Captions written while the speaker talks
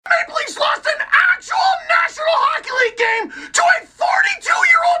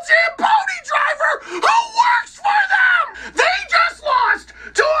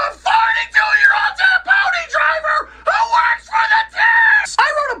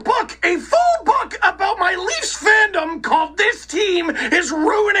memorandum called "This Team is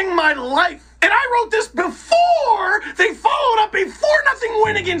Ruining My Life." And I wrote this before they followed up a 4-0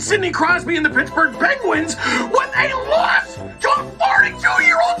 win against Sidney Crosby and the Pittsburgh Penguins when they lost to a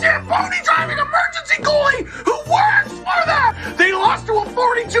 42-year-old Zamboni driving emergency goalie who works for them. They lost to a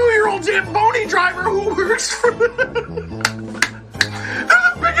 42-year-old Zamboni driver who works for them. They're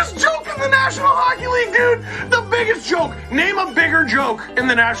the biggest joke in the National Hockey League, dude. The biggest joke. Name a bigger joke in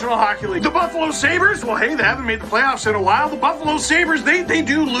the National Hockey League. The Buffalo Sabres? Well, hey, they haven't made the playoffs in a while. The Buffalo Sabres, they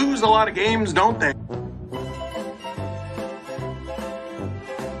do lose a lot of games, don't they?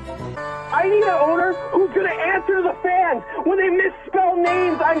 I need an owner who's going to answer the fans when they misspell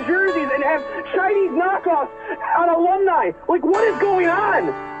names on jerseys and have Chinese knockoffs on alumni. Like, what is going on?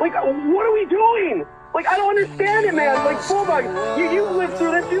 Like, what are we doing? Like, I don't understand it, man. Like, Bulldog, you lived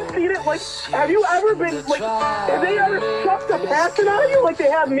through this. You've seen it. Like, have you ever been, like, have they ever sucked a passion out of you like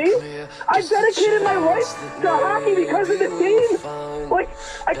they have me? I dedicated my life to hockey because of the team. Like,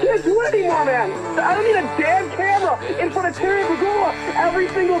 I can't do it anymore, man. I don't need a damn camera in front of Terry Pegula every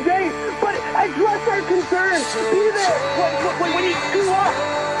single day. But address our concerns. Be there when you screw up.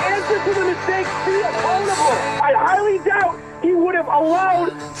 Answer to the mistakes. Be accountable. I highly doubt he would have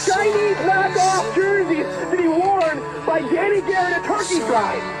allowed Chinese knockoff jerseys to be worn by Danny Garrett at Turkey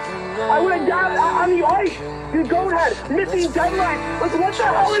Drive. I would have got on the ice, the goat head, missing deadlines. Like, what the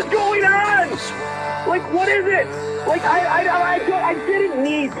hell is going on? Like, what is it? Like, I didn't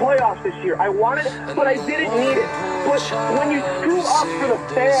need playoffs this year. I wanted it, but I didn't need it. But when you screw up for the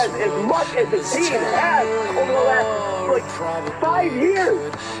fans as much as the team has over the last, like, 5 years,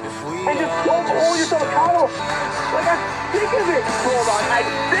 and just don't hold yourself accountable, like, I'm sick of it, Bulldog. I'm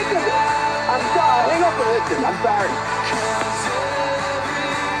sick of it. I'm sorry. Hang up and listen. I'm sorry.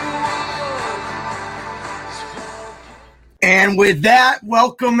 And with that,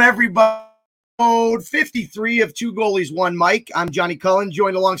 welcome everybody. Episode 53 of Two Goalies, One Mic. I'm Johnny Cullen,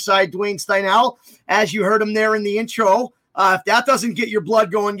 joined alongside Dwayne Steinel. As you heard him there in the intro, if that doesn't get your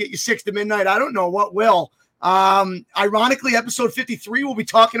blood going, get you 6 to midnight, I don't know what will. Ironically, episode 53, we'll be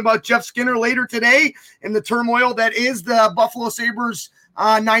talking about Jeff Skinner later today and the turmoil that is the Buffalo Sabres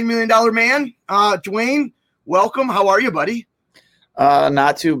 $9 million man. Dwayne, welcome. How are you, buddy?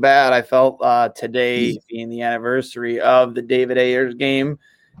 Not too bad. I felt today being the anniversary of the David Ayers game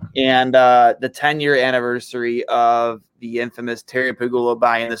and the 10-year anniversary of the infamous Terry Pegula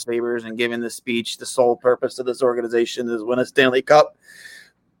buying the Sabres and giving the speech, the sole purpose of this organization is win a Stanley Cup.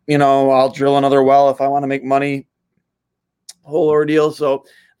 You know, I'll drill another well if I want to make money, whole ordeal. So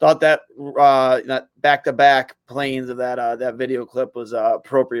thought that back-to-back planes of that video clip was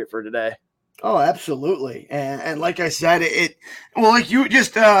appropriate for today. Oh, absolutely. And like I said, like you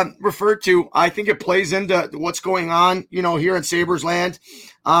just referred to, I think it plays into what's going on, you know, here in Sabres land,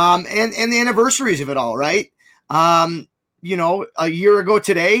 and the anniversaries of it all, right? You know, a year ago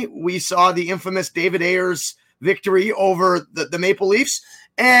today, we saw the infamous David Ayers victory over the Maple Leafs.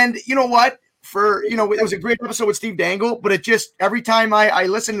 And you know what? It was a great episode with Steve Dangle, but it just, every time I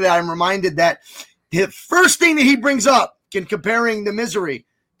listen to that, I'm reminded that the first thing that he brings up in comparing the misery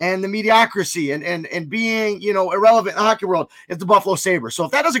and the mediocrity and being, you know, irrelevant in the hockey world is the Buffalo Sabres. So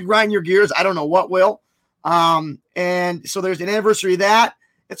if that doesn't grind your gears, I don't know what will. And so there's an anniversary of that.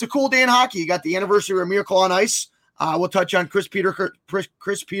 It's a cool day in hockey. You got the anniversary of Miracle on Ice. We'll touch on Chris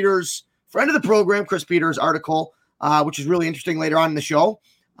Peters, friend of the program, Chris Peters' article, which is really interesting later on in the show,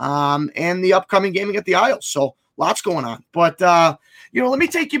 and the upcoming gaming at the Isles. So lots going on. But, you know, let me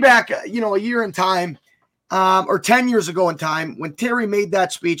take you back, a year in time. Or 10 years ago in time, when Terry made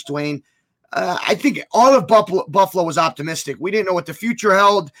that speech, Dwayne, I think all of Buffalo was optimistic. We didn't know what the future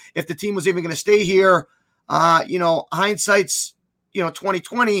held, if the team was even going to stay here. Hindsight's,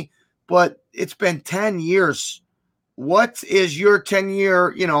 2020, but it's been 10 years. What is your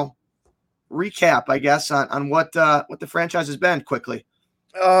 10-year, recap, I guess, on what the franchise has been quickly?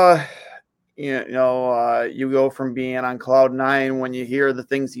 You go from being on cloud nine when you hear the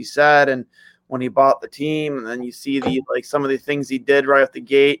things he said and when he bought the team, and then you see some of the things he did right off the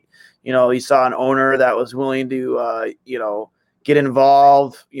gate. You know, he saw an owner that was willing to, get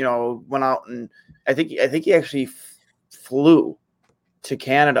involved, went out, and I think he actually flew to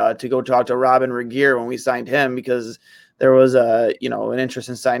Canada to go talk to Robin Regehr when we signed him, because there was an interest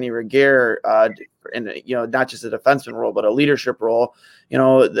in signing Regehr, in not just a defenseman role, but a leadership role.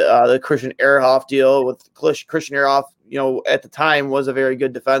 The Christian Ehrhoff deal with Christian Ehrhoff, at the time was a very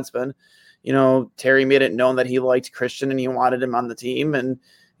good defenseman. Terry made it known that he liked Christian and he wanted him on the team, and,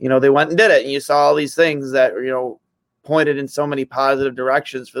 they went and did it. And you saw all these things that, pointed in so many positive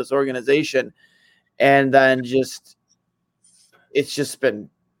directions for this organization. And then it's just been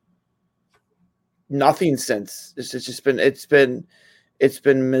nothing since. It's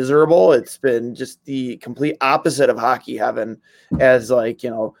been miserable. It's been just the complete opposite of hockey heaven, as like,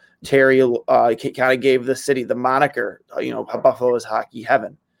 Terry kind of gave the city the moniker, Buffalo is hockey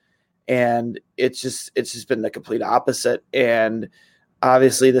heaven. And it's just been the complete opposite. And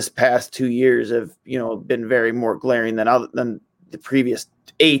obviously this past 2 years have, been very more glaring than the previous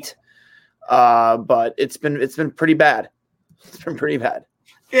 8. But it's been pretty bad. It's been pretty bad.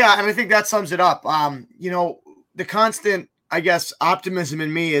 Yeah. And I think that sums it up. The constant, I guess, optimism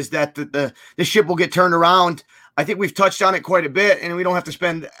in me is that the ship will get turned around. I think we've touched on it quite a bit, and we don't have to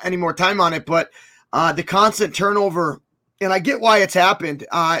spend any more time on it, but the constant turnover, and I get why it's happened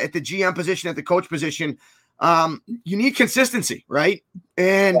at the GM position, at the coach position. You need consistency, right?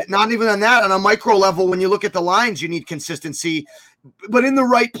 And not even on that, on a micro level, when you look at the lines, you need consistency, but in the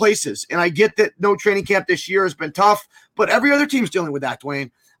right places. And I get that no training camp this year has been tough, but every other team's dealing with that,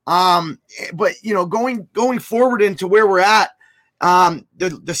 Dwayne. But going forward into where we're at,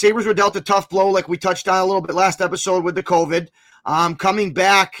 the Sabres were dealt a tough blow, like we touched on a little bit last episode with the COVID, coming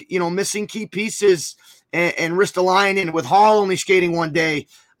back, missing key pieces and Ristolainen, with Hall only skating one day.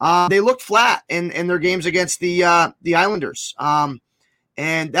 They looked flat in their games against the Islanders.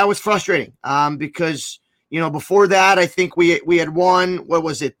 And that was frustrating, because, before that, I think we had won, what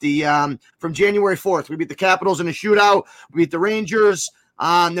was it? From January 4th, we beat the Capitals in a shootout. We beat the Rangers.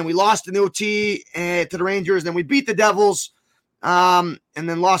 Then we lost in the OT to the Rangers. Then we beat the Devils, and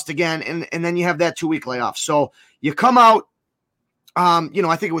then lost again. And then you have that 2-week layoff. So you come out, I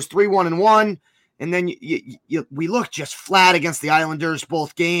think it was 3-1-1. And then we looked just flat against the Islanders,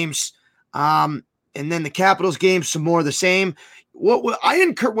 both games. And then the Capitals game, some more of the same. What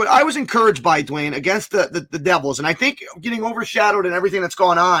I was encouraged by, Dwayne, against the Devils, and I think getting overshadowed and everything that's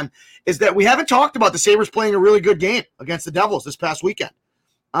going on, is that we haven't talked about the Sabres playing a really good game against the Devils this past weekend.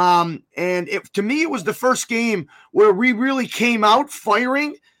 And to me, it was the first game where we really came out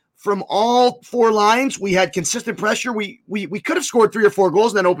firing from all 4 lines. We had consistent pressure. We could have scored 3 or 4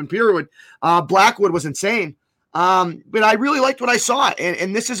 goals in that open period. Blackwood was insane. But I really liked what I saw.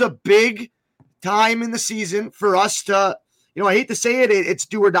 And this is a big time in the season for us to, I hate to say it, it's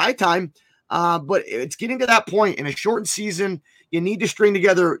do or die time. But it's getting to that point in a shortened season. You need to string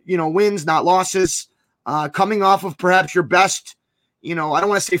together, wins, not losses, coming off of perhaps your best, I don't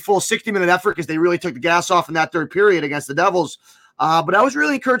want to say full 60-minute effort, because they really took the gas off in that third period against the Devils. But I was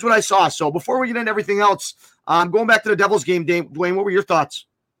really encouraged what I saw. So before we get into everything else, going back to the Devils game, Dwayne, what were your thoughts?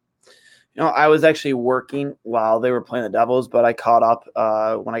 I was actually working while they were playing the Devils, but I caught up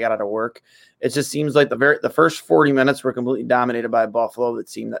when I got out of work. It just seems like the first 40 minutes were completely dominated by Buffalo. It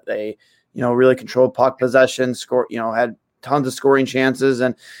seemed that they, really controlled puck possession, had tons of scoring chances.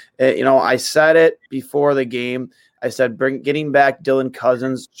 And, I said it before the game. I said getting back Dylan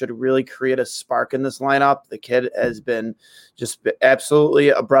Cousins should really create a spark in this lineup. The kid has been just absolutely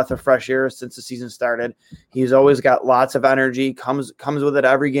a breath of fresh air since the season started. He's always got lots of energy, comes with it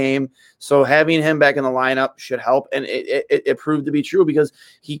every game. So having him back in the lineup should help. And it proved to be true, because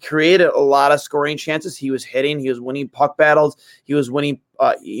he created a lot of scoring chances. He was hitting, he was winning puck battles. He was winning,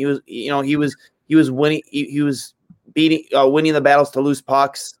 he was winning, he was winning the battles to lose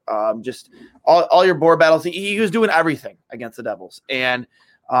pucks, just all your board battles. He was doing everything against the Devils. And,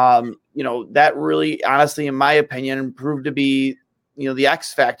 that really, honestly, in my opinion, proved to be, the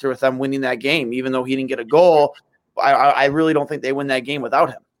X factor with them winning that game. Even though he didn't get a goal, I really don't think they win that game without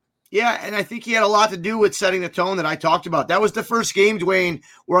him. Yeah, and I think he had a lot to do with setting the tone that I talked about. That was the first game, Dwayne,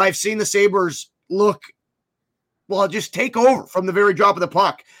 where I've seen the Sabres just take over from the very drop of the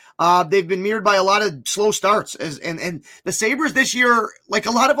puck. They've been mirrored by a lot of slow starts, and the Sabres this year, like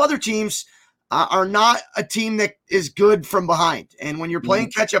a lot of other teams, are not a team that is good from behind. And when you're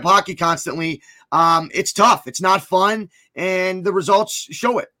playing catch-up hockey constantly, it's tough. It's not fun, and the results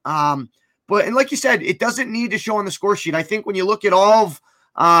show it. But like you said, it doesn't need to show on the score sheet. I think when you look at all of,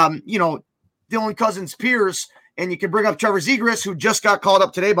 Dylan Cousins' peers, and you can bring up Trevor Zegras, who just got called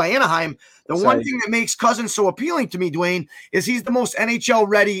up today by Anaheim. One thing that makes Cousins so appealing to me, Dwayne, is he's the most NHL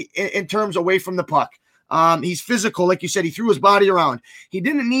ready in terms away from the puck. He's physical. Like you said, he threw his body around. He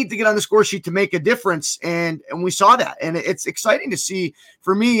didn't need to get on the score sheet to make a difference. And we saw that. And it's exciting to see.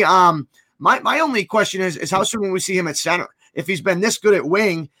 For me, my only question is how soon will we see him at center? If he's been this good at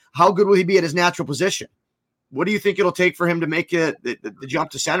wing, how good will he be at his natural position? What do you think it'll take for him to make the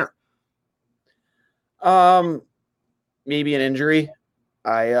jump to center? Maybe an injury.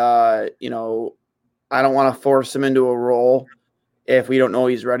 I don't want to force him into a role if we don't know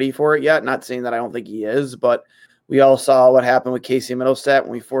he's ready for it yet. Not saying that I don't think he is, but we all saw what happened with Casey Middlestat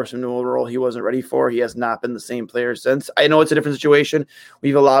when we forced him into a role he wasn't ready for. He has not been the same player since. I know it's a different situation.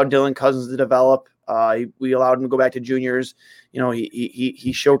 We've allowed Dylan Cousins to develop. We allowed him to go back to juniors. You know,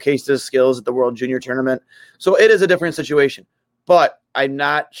 he showcased his skills at the World Junior Tournament. So it is a different situation. But I'm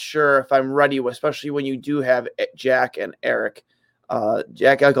not sure if I'm ready, especially when you do have Jack and Eric,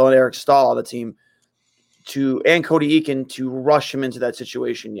 Jack Eichel and Eric Stahl on the team, and Cody Eakin to rush him into that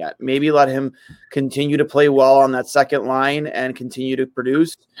situation yet. Maybe let him continue to play well on that second line and continue to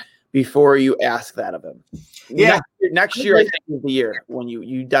produce before you ask that of him. Yeah. Next year, I think, is the year when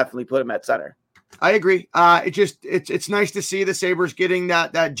you definitely put him at center. I agree. It's nice to see the Sabres getting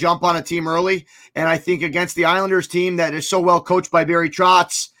that jump on a team early. And I think against the Islanders team that is so well coached by Barry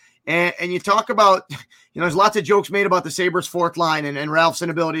Trotz. And you talk about, there's lots of jokes made about the Sabres fourth line and Ralph's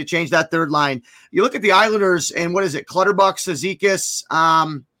inability to change that third line. You look at the Islanders and what is it? Clutterbuck, Cizikas,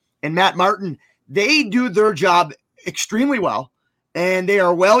 and Matt Martin. They do their job extremely well. And they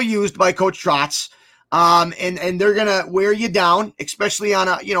are well used by Coach Trotz. And they're going to wear you down, especially on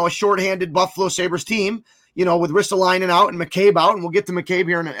a shorthanded Buffalo Sabres team, with Ristolainen out and McCabe out. And we'll get to McCabe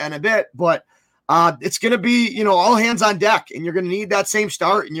here in a bit, but it's going to be, all hands on deck, and you're going to need that same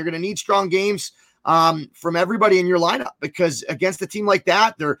start, and you're going to need strong games from everybody in your lineup, because against a team like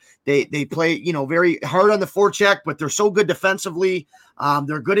that, they play, very hard on the forecheck, but they're so good defensively.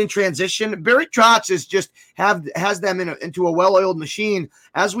 They're good in transition. Barry Trotz has them into a well-oiled machine,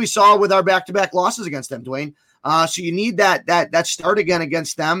 as we saw with our back-to-back losses against them, Dwayne. So you need that start again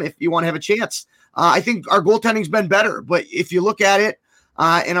against them if you want to have a chance. I think our goaltending's been better, but if you look at it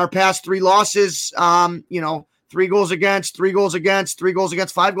in our past 3 losses, 3 goals against, 3 goals against, 3 goals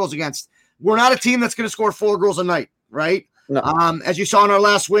against, 5 goals against. We're not a team that's going to score 4 goals a night, right? No. As you saw in our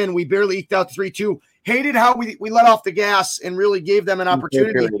last win, we barely eked out 3-2. Hated how we let off the gas and really gave them an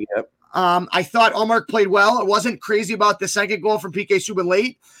opportunity. Yep. I thought Ullmark played well. I wasn't crazy about the second goal from PK Subban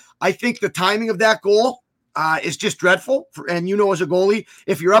late. I think the timing of that goal is just dreadful. And as a goalie,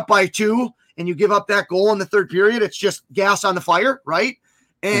 if you're up by 2 and you give up that goal in the third period, it's just gas on the fire, right?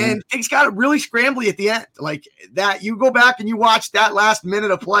 And things got really scrambly at the end. Like that, you go back and you watch that last minute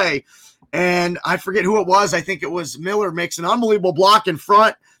of play, and I forget who it was. I think it was Miller makes an unbelievable block in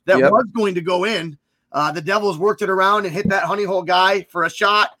front that was going to go in. The Devils worked it around and hit that honey hole guy for a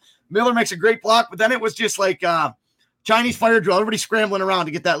shot. Miller makes a great block, but then it was just like Chinese fire drill. Everybody scrambling around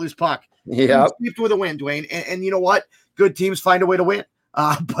to get that loose puck. Yeah, with a win, Dwayne. And you know what? Good teams find a way to win.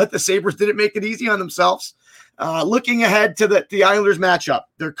 But the Sabres didn't make it easy on themselves. Looking ahead to the Islanders matchup,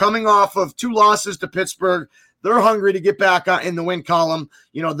 they're coming off of 2 losses to Pittsburgh. They're hungry to get back in the win column.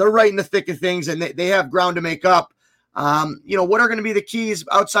 They're right in the thick of things, and they have ground to make up. What are going to be the keys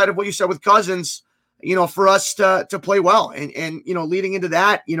outside of what you said with Cousins, for us to play well? And leading into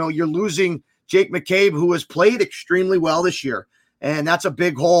that, you're losing Jake McCabe, who has played extremely well this year. And that's a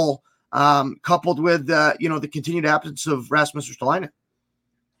big hole, coupled with, the continued absence of Rasmus Ristolainen.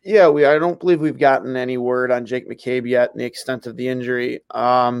 Yeah, I don't believe we've gotten any word on Jake McCabe yet and the extent of the injury.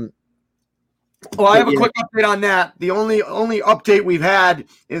 Well, I have a quick update on that. The only update we've had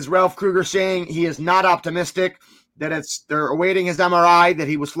is Ralph Kruger saying he is not optimistic, that they're awaiting his MRI, that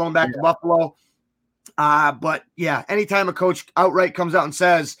he was flown back to Buffalo. But yeah, anytime a coach outright comes out and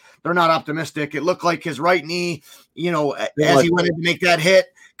says they're not optimistic, it looked like his right knee, as he went in to make that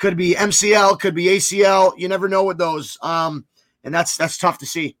hit, could be MCL, could be ACL. You never know with those. And that's tough to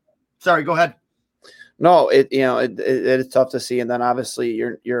see. Sorry, go ahead. No, it is tough to see. And then obviously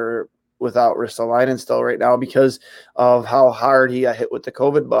you're without Ristolainen still right now because of how hard he got hit with the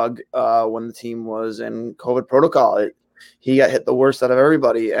COVID bug when the team was in COVID protocol. He got hit the worst out of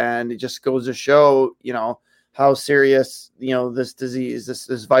everybody, and it just goes to show, how serious, this disease,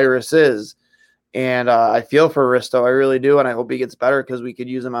 this virus is. And I feel for Risto, I really do, and I hope he gets better because we could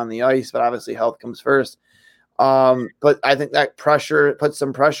use him on the ice, but obviously health comes first. But I think that puts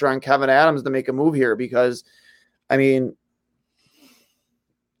some pressure on Kevin Adams to make a move here because,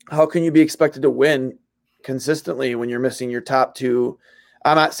 how can you be expected to win consistently when you're missing your top 2?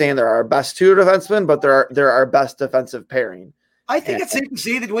 I'm not saying they're our best 2 defensemen, but they're our best defensive pairing. I think it's safe to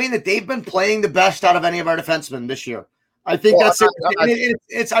say, Dwayne, that they've been playing the best out of any of our defensemen this year. I think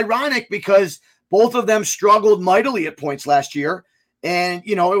it's ironic because both of them struggled mightily at points last year. And,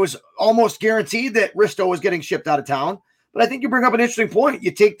 it was almost guaranteed that Risto was getting shipped out of town. But I think you bring up an interesting point.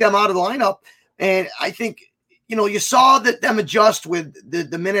 You take them out of the lineup, and I think, you saw them adjust with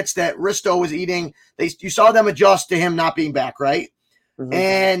the minutes that Risto was eating. You saw them adjust to him not being back, right? Mm-hmm.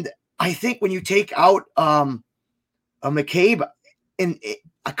 And I think when you take out a McCabe and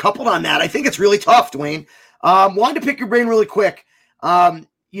coupled on that, I think it's really tough, Dwayne. Wanted to pick your brain really quick.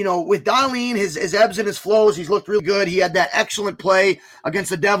 with Dahlin, his ebbs and his flows, he's looked really good. He had that excellent play against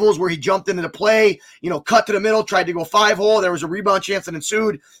the Devils where he jumped into the play, cut to the middle, tried to go 5-hole. There was a rebound chance that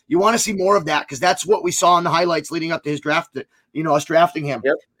ensued. You want to see more of that because that's what we saw in the highlights leading up to his draft, us drafting him.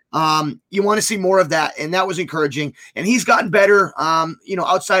 Yep. You want to see more of that, and that was encouraging. And he's gotten better,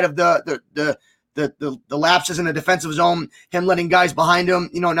 outside of the lapses in the defensive zone, him letting guys behind him,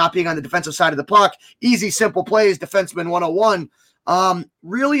 not being on the defensive side of the puck. Easy, simple plays, defenseman 101.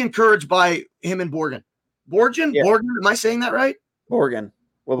 Really encouraged by him and Borgen. Borgen? Am I saying that right? Borgen.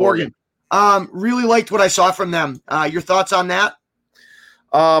 Borgen. Really liked what I saw from them. Your thoughts on that?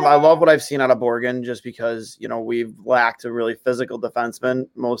 I love what I've seen out of Borgen just because, we've lacked a really physical defenseman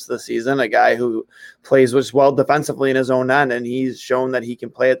most of the season, a guy who plays just well defensively in his own end, and he's shown that he can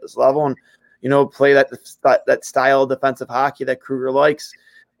play at this level and, play that style of defensive hockey that Kruger likes.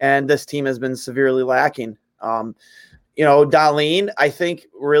 And this team has been severely lacking. Dahlin, I think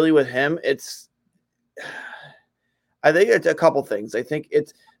really with him, it's a couple things. I think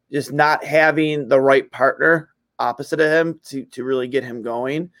it's just not having the right partner opposite of him to really get him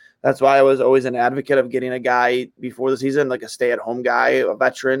going. That's why I was always an advocate of getting a guy before the season, like a stay-at-home guy, a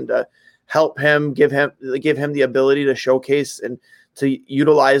veteran, to help him, give him the ability to showcase and to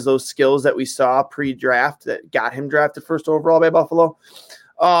utilize those skills that we saw pre-draft that got him drafted first overall by Buffalo.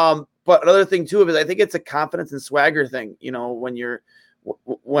 But another thing too is I think it's a confidence and swagger thing.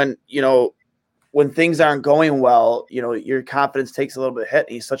 When things aren't going well, your confidence takes a little bit of hit.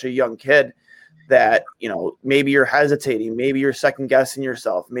 And he's such a young kid that, maybe you're hesitating, maybe you're second guessing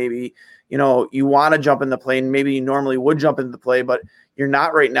yourself. Maybe, you want to jump in the play and maybe you normally would jump into the play, but you're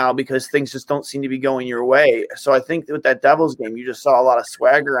not right now because things just don't seem to be going your way. So I think with that Devils game, you just saw a lot of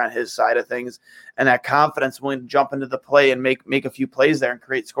swagger on his side of things and that confidence willing to jump into the play and make a few plays there and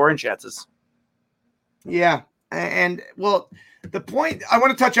create scoring chances. Yeah. And well, the point I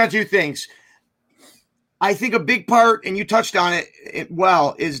want to touch on two things. I think a big part, and you touched on it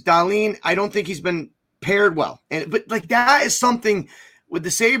well, is Dahlin. I don't think he's been paired well. But that is something with the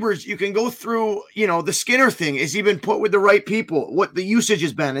Sabres, you can go through, the Skinner thing. Has he been put with the right people? What the usage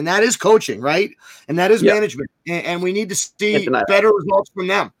has been, and that is coaching, right? And that is management. And we need to see better results from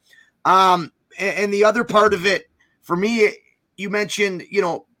them. And the other part of it, for me, you mentioned,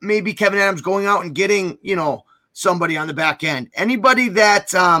 maybe Kevyn Adams going out and getting, somebody on the back end. Anybody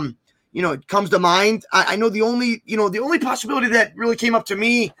that, comes to mind. I know the only possibility that really came up to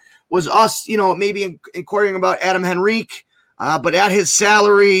me was us, maybe inquiring about Adam Henrique. But at his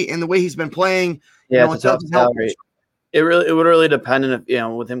salary and the way he's been playing, it's a tough salary. It would really depend on if,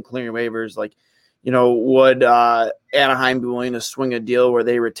 with him clearing waivers, would Anaheim be willing to swing a deal where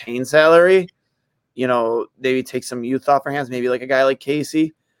they retain salary? Maybe take some youth off their hands, maybe like a guy like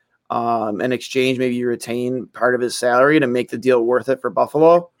Casey. In exchange, maybe you retain part of his salary to make the deal worth it for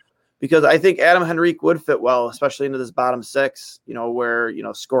Buffalo. Because I think Adam Henrique would fit well, especially into this bottom six, where,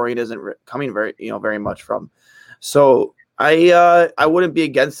 scoring isn't coming very much from. So I wouldn't be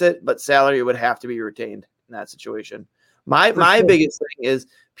against it, but salary would have to be retained in that situation. My biggest thing is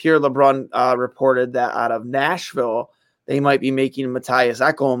Pierre LeBrun reported that out of Nashville, they might be making Mattias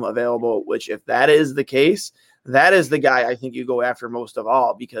Ekholm available, which if that is the case, that is the guy I think you go after most of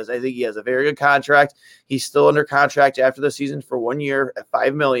all, because I think he has a very good contract. He's still under contract after the season for 1 year at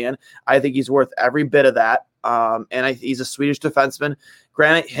 $5 million. I think he's worth every bit of that. He's a Swedish defenseman.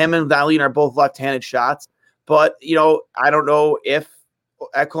 Granted, him and Dahlin are both left-handed shots, but I don't know if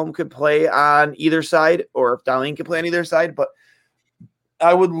Ekholm could play on either side or if Dahlin could play on either side. But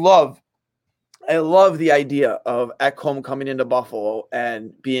I love the idea of Ekholm coming into Buffalo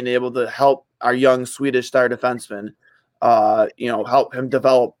and being able to help our young Swedish star defenseman, help him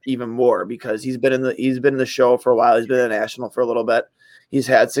develop even more, because he's been in the show for a while. He's been in the National for a little bit. He's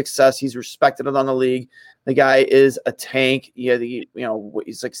had success. He's respected on the league. The guy is a tank. He's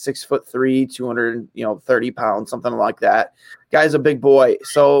like 6'3", 230 pounds, something like that. Guy's a big boy.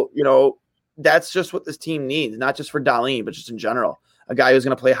 So, that's just what this team needs, not just for Dahlin, but just in general. A guy who's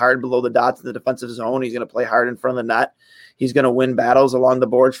going to play hard below the dots in the defensive zone. He's going to play hard in front of the net. He's going to win battles along the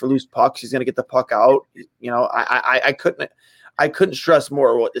boards for loose pucks. He's going to get the puck out. I couldn't stress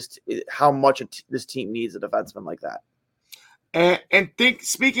more how much this team needs a defenseman like that. And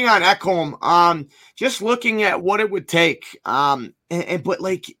speaking on Ekholm, just looking at what it would take, but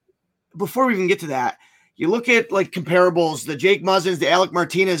before we even get to that, you look at comparables, the Jake Muzzins, the Alec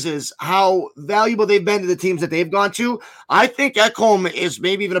Martinez's, how valuable they've been to the teams that they've gone to. I think Ekholm is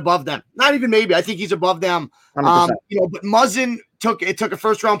maybe even above them. Not even maybe. I think he's above them. But Muzzin took a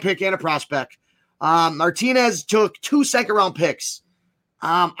first-round pick and a prospect. Martinez took 2 second-round picks.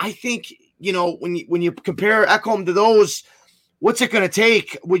 I think when you compare Ekholm to those, what's it going to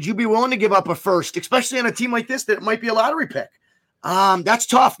take? Would you be willing to give up a first, especially on a team like this that might be a lottery pick? That's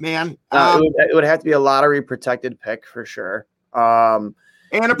tough, man. It would have to be a lottery protected pick for sure. And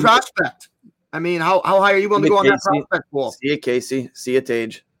a prospect. I mean, how high are you willing to go on that prospect pool? See it, Casey. See it,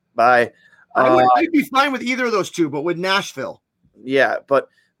 Tage. Bye. I'd be fine with either of those two, but with Nashville. Yeah, but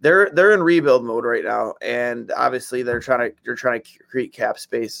they're in rebuild mode right now, and obviously they're trying to create cap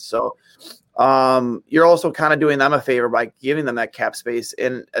space. So you're also kind of doing them a favor by giving them that cap space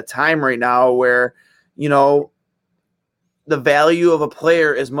in a time right now where, you know, the value of a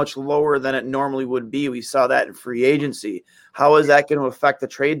player is much lower than it normally would be. We saw that in free agency. How is that going to affect the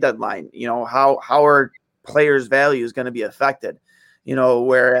trade deadline? You know, how are players' values going to be affected? You know,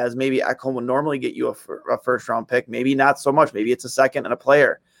 whereas maybe Ekholm would normally get you a first round pick, maybe not so much. Maybe it's a second and a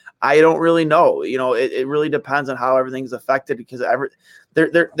player. I don't really know. You know, it really depends on how everything's affected because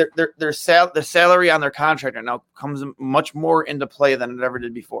their salary on their contract right now comes much more into play than it ever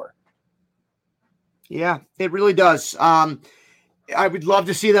did before. Yeah, it really does. I would love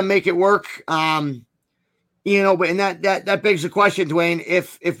to see them make it work. You know, but and that begs the question, Dwayne,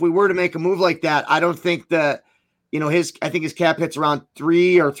 if we were to make a move like that, I don't think that, you know, I think his cap hits around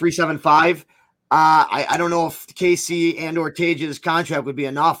 3 or 3.75. I don't know if Casey and or Tage's contract would be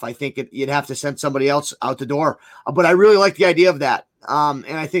enough. I think you'd have to send somebody else out the door. But I really like the idea of that. And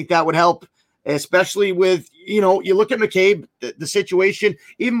I think that would help, especially with, you know, you look at McCabe, the situation,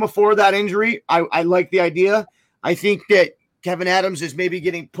 even before that injury, I like the idea. I think that Kevin Adams is maybe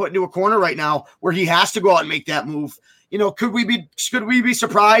getting put into a corner right now where he has to go out and make that move. You know, could we be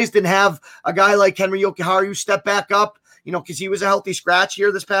surprised and have a guy like Henry Jokiharju step back up? You know, because he was a healthy scratch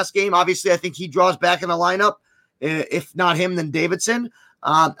here this past game. Obviously, I think he draws back in the lineup. If not him, then Davidson.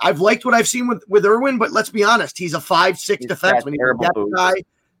 I've liked what I've seen with Irwin, but let's be honest, he's a 5'6" defenseman.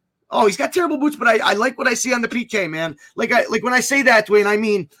 He's got terrible boots, but I like what I see on the PK, man. Like when I say that, Dwayne, I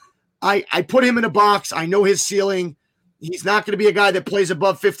mean I put him in a box. I know his ceiling. He's not going to be a guy that plays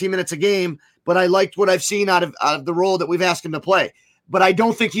above 15 minutes a game, but I liked what I've seen out of the role that we've asked him to play. But I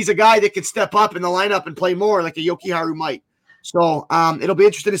don't think he's a guy that can step up in the lineup and play more like a Jokiharju might. So it'll be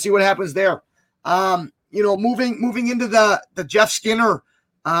interesting to see what happens there. You know, moving into the Jeff Skinner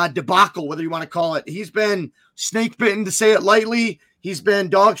debacle, whether you want to call it. He's been snake bitten, to say it lightly. He's been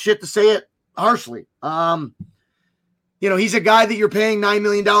dog shit, to say it harshly. You know, he's a guy that you're paying $9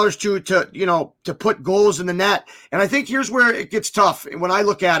 million to put goals in the net. And I think here's where it gets tough. And when I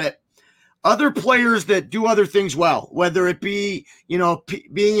look at it, other players that do other things well, whether it be, you know,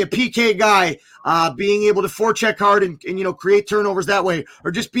 being a PK guy, being able to forecheck hard and, you know, create turnovers that way, or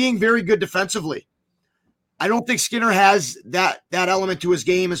just being very good defensively. I don't think Skinner has that element to his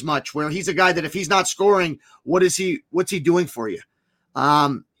game as much, where he's a guy that if he's not scoring, what's he doing for you?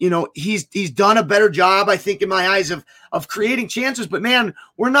 You know, he's done a better job, I think, in my eyes of creating chances, but man,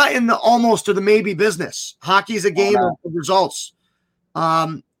 we're not in the almost or the maybe business. Hockey is a game of results.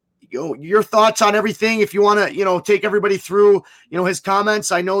 Your thoughts on everything, if you want to, you know, take everybody through, you know, his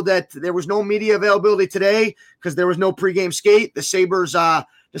comments. I know that there was no media availability today because there was no pregame skate. The Sabres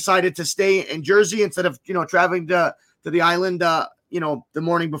decided to stay in Jersey instead of, you know, traveling to the island, you know, the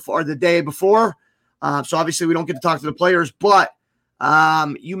morning before or the day before. So obviously we don't get to talk to the players, but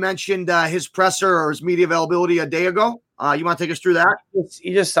you mentioned his presser or his media availability a day ago. You want to take us through that?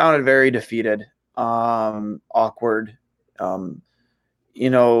 He just sounded very defeated, awkward. You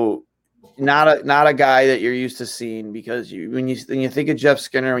know, not a guy that you're used to seeing, because when you think of Jeff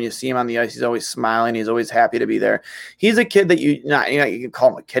Skinner, when you see him on the ice, he's always smiling. He's always happy to be there. He's a kid that you can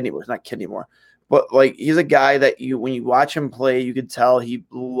call him a kid anymore. He's not a kid anymore, but like he's a guy that when you watch him play, you could tell he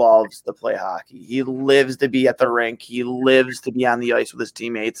loves to play hockey. He lives to be at the rink. He lives to be on the ice with his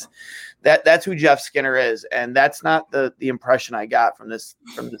teammates. That's who Jeff Skinner is, and that's not the impression I got from this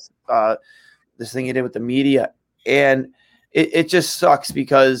thing he did with the media. And it just sucks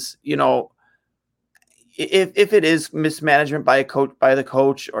because, you know, if it is mismanagement by the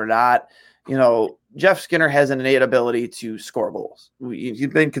coach or not, you know, Jeff Skinner has an innate ability to score goals. He's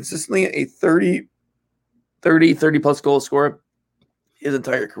been consistently a 30 plus goal scorer his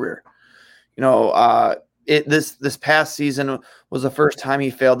entire career. You know, this past season was the first time he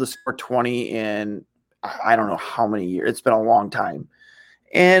failed to score 20 in I don't know how many years. It's been a long time.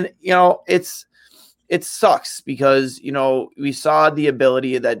 And, you know, it sucks because, you know, we saw the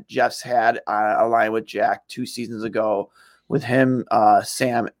ability that Jeff's had aligned with Jack 2 seasons ago with him,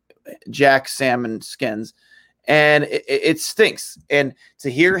 Jack, Sam, and Skins. And it stinks. And to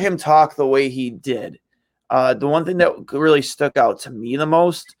hear him talk the way he did, the one thing that really stuck out to me the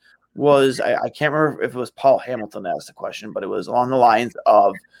most was, I can't remember if it was Paul Hamilton that asked the question, but it was along the lines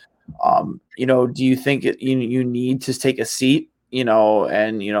of, you know, do you think you need to take a seat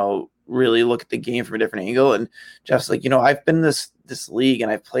and really look at the game from a different angle. And Jeff's like, I've been in this league and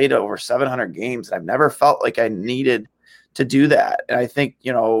I've played over 700 games. And I've never felt like I needed to do that. And I think,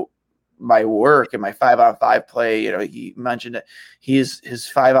 my work and my 5-on-5 play, he mentioned it. His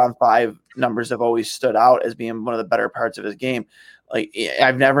 5-on-5 numbers have always stood out as being one of the better parts of his game. Like,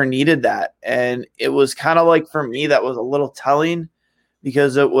 I've never needed that. And it was kind of like, for me, that was a little telling,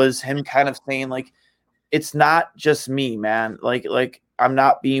 because it was him kind of saying, like, it's not just me, man. Like I'm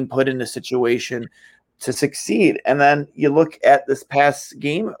not being put in a situation to succeed. And then you look at this past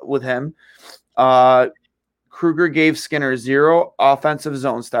game with him, Kruger gave Skinner 0 offensive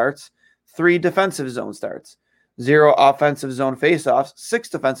zone starts, 3 defensive zone starts, 0 offensive zone faceoffs, 6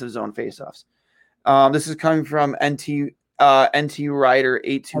 defensive zone faceoffs. This is coming from NT Rider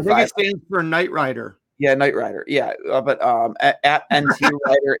 825. I think it stands for Knight Rider. Yeah, Knight Rider. Yeah, but at NT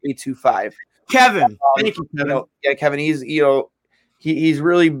Rider 825. Kevin, thank you, Kevin. Kevin. He's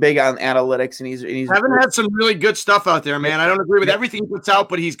really big on analytics, and he's Kevin had some really good stuff out there, man. I don't agree with everything he puts out,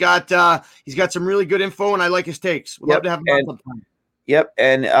 but he's got some really good info, and I like his takes. We'd love to have him on sometime. Yep,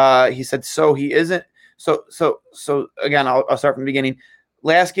 and he said so. He isn't so. Again, I'll start from the beginning.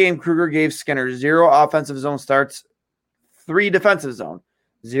 Last game, Kruger gave Skinner 0 offensive zone starts, 3 defensive zone,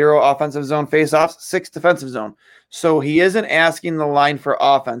 0 offensive zone faceoffs, 6 defensive zone. So he isn't asking the line for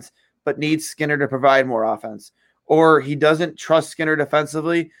offense, but needs Skinner to provide more offense. Or he doesn't trust Skinner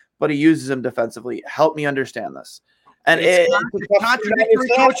defensively, but he uses him defensively. Help me understand this. And it's contradictory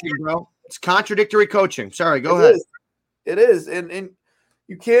coaching, bro. It's contradictory coaching. Sorry, go ahead. It is. And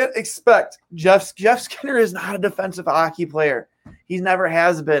you can't expect Jeff Skinner is not a defensive hockey player. He never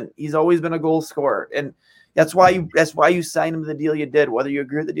has been. He's always been a goal scorer. And that's why you signed him to the deal you did, whether you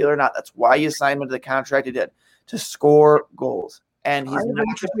agree with the deal or not. That's why you signed him to the contract you did, to score goals. And he's not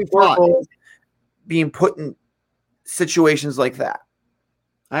being put in situations like that.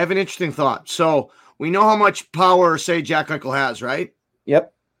 I have an interesting thought. So we know how much power, say, Jack Eichel has, right?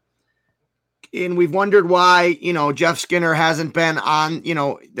 Yep. And we've wondered why, Jeff Skinner hasn't been on,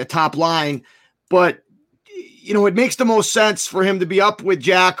 the top line. But, it makes the most sense for him to be up with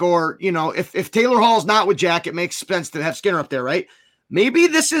Jack, or, if Taylor Hall's not with Jack, it makes sense to have Skinner up there, right? Maybe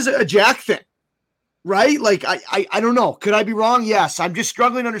this is a Jack thing, right? Like, I don't know. Could I be wrong? Yes. I'm just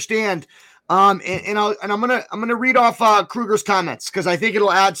struggling to understand. I'm gonna read off Kruger's comments, because I think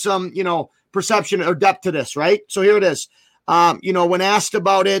it'll add some, perception or depth to this, right? So here it is. When asked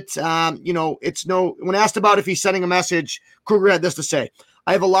about it, when asked about if he's sending a message, Kruger had this to say: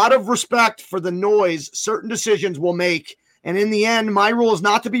 I have a lot of respect for the noise certain decisions will make, and in the end, my role is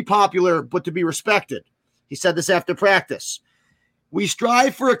not to be popular, but to be respected. He said this after practice. We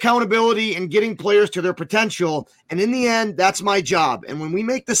strive for accountability and getting players to their potential, and in the end, that's my job. And when we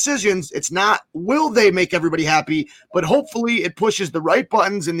make decisions, it's not will they make everybody happy, but hopefully it pushes the right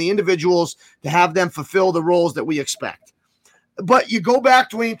buttons in the individuals to have them fulfill the roles that we expect. But you go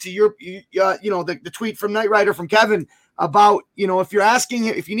back, Dwayne, to your, the tweet from Knight Rider from Kevin about, if you're asking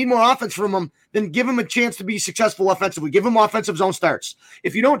him, if you need more offense from him, then give him a chance to be successful offensively. Give him offensive zone starts.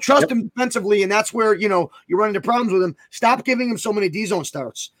 If you don't trust him defensively, and that's where, you run into problems with him, stop giving him so many D zone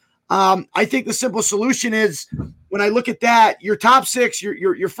starts. I think the simple solution is, when I look at that, your top 6,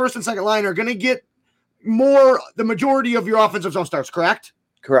 your first and second line are going to get the majority of your offensive zone starts, correct?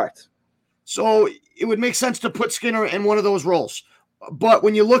 Correct. So it would make sense to put Skinner in one of those roles. But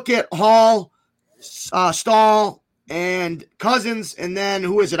when you look at Hall, Stahl, and Cousins, and then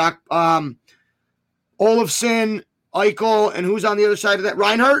who is it? Olofsson, Eichel, and who's on the other side of that?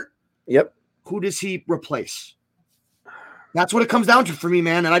 Reinhart? Yep. Who does he replace? That's what it comes down to for me,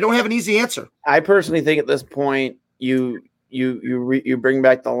 man, and I don't have an easy answer. I personally think at this point you bring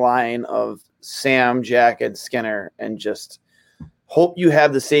back the line of Sam, Jack, and Skinner, and just hope you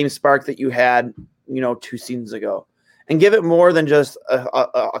have the same spark that you had, 2 seasons ago. And give it more than just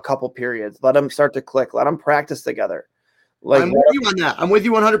a couple periods. Let them start to click. Let them practice together. I'm with you on that. I'm with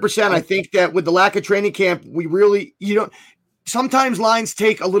you 100%. I think that with the lack of training camp, we really, sometimes lines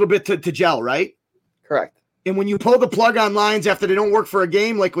take a little bit to gel, right? Correct. And when you pull the plug on lines after they don't work for a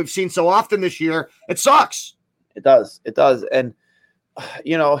game, like we've seen so often this year, it sucks. It does. It does. And,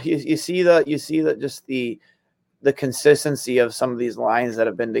 you see that just the consistency of some of these lines that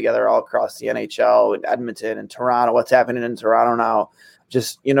have been together all across the NHL and Edmonton and Toronto, what's happening in Toronto now,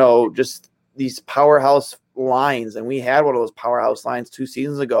 just these powerhouse lines. And we had one of those powerhouse lines 2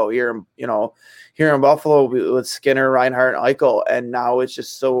 seasons ago here in Buffalo with Skinner, Reinhart, and Eichel. And now it's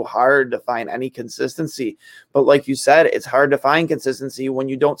just so hard to find any consistency. But like you said, it's hard to find consistency when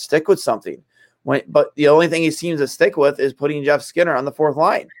you don't stick with something. But the only thing he seems to stick with is putting Jeff Skinner on the 4th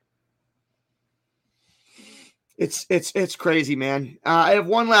line. It's crazy, man. I have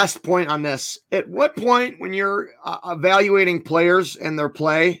one last point on this. At what point, when you're evaluating players and their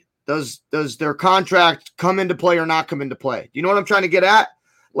play, does their contract come into play or not come into play? Do you know what I'm trying to get at?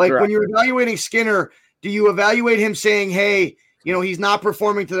 Like Correct. when you're evaluating Skinner, do you evaluate him saying, "Hey, he's not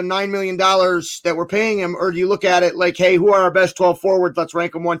performing to the $9 million that we're paying him," or do you look at it like, "Hey, who are our best 12 forwards? Let's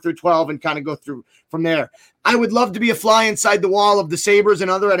rank them 1 through 12 and kind of go through from there." I would love to be a fly inside the wall of the Sabres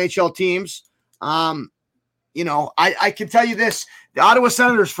and other NHL teams. I can tell you this: the Ottawa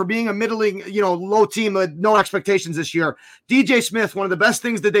Senators, for being a middling, low team with no expectations this year, DJ Smith, one of the best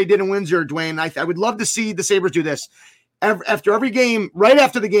things that they did in Windsor, Dwayne. I would love to see the Sabres do this. After every game, right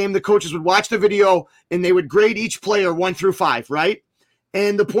after the game, the coaches would watch the video and they would grade each player 1 through 5, right?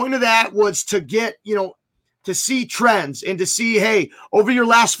 And the point of that was to get, to see trends and to see, hey, over your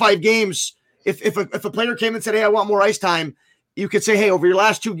last 5 games, if a player came and said, "Hey, I want more ice time," you could say, "Hey, over your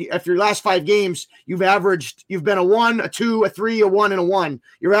last 5 games, you've been a 1, a 2, a 3, a 1, and a 1.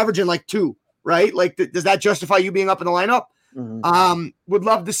 You're averaging like 2, right? Like, does that justify you being up in the lineup?" Mm-hmm. Would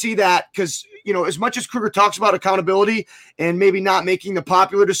love to see that because, as much as Kruger talks about accountability and maybe not making the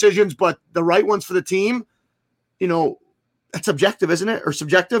popular decisions, but the right ones for the team, that's objective, isn't it? Or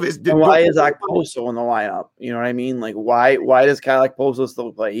subjective? Why is Okposo in the lineup? You know what I mean? Like, why does Kyle Okposo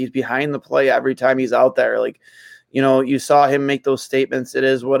still play? He's behind the play every time he's out there. Like, you saw him make those statements. It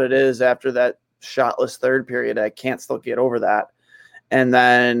is what it is after that shotless third period. I can't still get over that. And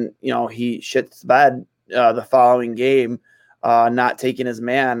then, he shits the bed the following game, not taking his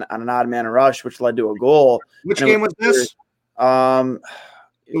man on an odd man rush, which led to a goal. Which game was this?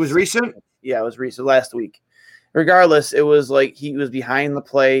 It was recent? Yeah, it was recent, last week. Regardless, it was like he was behind the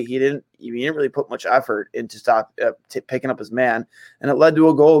play. He didn't really put much effort into stop picking up his man, and it led to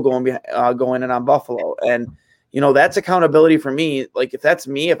a goal going in on Buffalo. And that's accountability for me. Like, if that's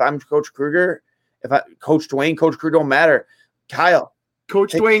me, if I'm Coach Kruger, Coach Dwayne, Coach Kruger don't matter. Kyle,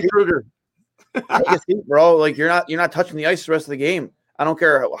 Coach Dwayne Kruger, take a seat, bro. Like, you're not touching the ice the rest of the game. I don't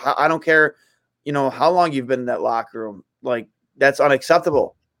care. How long you've been in that locker room. Like, that's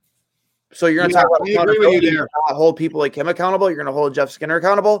unacceptable. So you're going to talk about accountability. You're going to hold people like him accountable. You're going to hold Jeff Skinner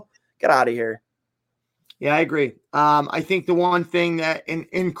accountable. Get out of here. Yeah, I agree. I think the one thing that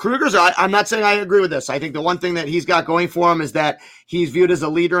in Kruger's, I'm not saying I agree with this. I think the one thing that he's got going for him is that he's viewed as a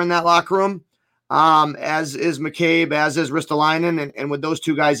leader in that locker room, as is McCabe, as is Ristolainen, and with those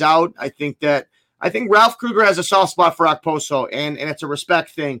two guys out, I think Ralph Kruger has a soft spot for Okposo, and it's a respect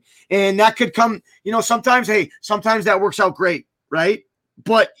thing, and that could come. Sometimes that works out great, right?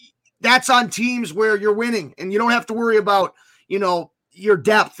 But that's on teams where you're winning, and you don't have to worry about your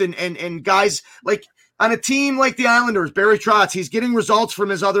depth and guys like. On a team like the Islanders, Barry Trotz, he's getting results from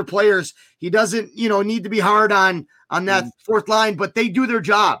his other players. He doesn't, need to be hard on that fourth line, but they do their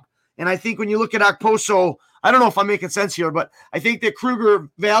job. And I think when you look at Okposo, I don't know if I'm making sense here, but I think that Kruger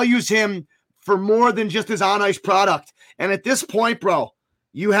values him for more than just his on-ice product. And at this point, bro,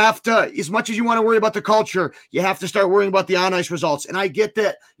 you have to, as much as you want to worry about the culture, you have to start worrying about the on-ice results. And I get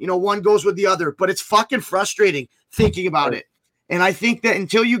that, one goes with the other, but it's fucking frustrating thinking about it. And I think that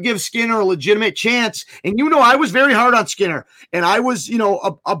until you give Skinner a legitimate chance, and I was very hard on Skinner, and I was,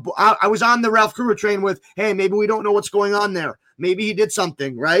 I was on the Ralph Kruger train with, hey, maybe we don't know what's going on there. Maybe he did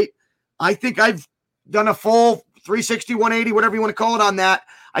something, right? I think I've done a full 360, 180, whatever you want to call it on that.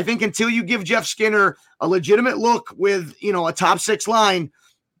 I think until you give Jeff Skinner a legitimate look with, a top 6 line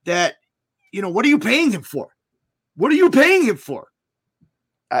that, what are you paying him for? What are you paying him for?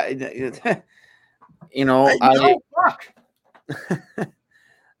 Fuck.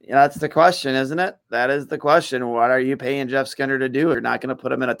 That's the question, isn't it? That is the question. What are you paying Jeff Skinner to do? You're not going to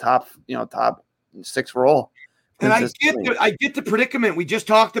put him in a top 6 role. And I get the predicament. We just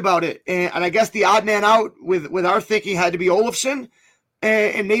talked about it. And I guess the odd man out with our thinking had to be Olofsson.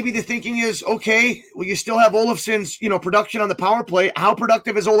 And maybe the thinking is, okay, well, you still have Olofsson's, production on the power play. How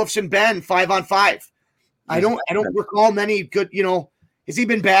productive has Olofsson been 5-on-5? I don't recall many good, has he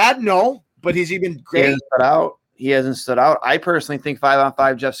been bad? No, but has he been great? He hasn't stood out. I personally think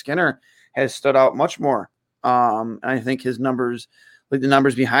 5-on-5 Jeff Skinner has stood out much more. I think his numbers, like the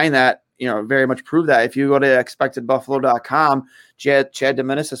numbers behind that, very much prove that. If you go to expectedbuffalo.com, Chad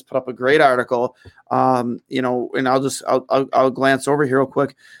Dominis has put up a great article. And I'll glance over here real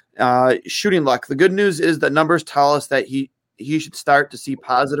quick. Shooting luck. The good news is that numbers tell us that he should start to see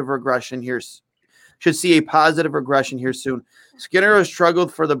positive regression here. Should see a positive regression here soon. Skinner has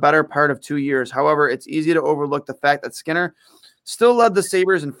struggled for the better part of 2 years. However, it's easy to overlook the fact that Skinner still led the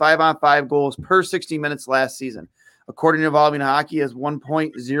Sabres in 5-on-5 goals per 60 minutes last season. According to Evolving Hockey, his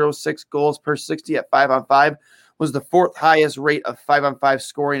 1.06 goals per 60 at 5-on-5 was the 4th highest rate of 5-on-5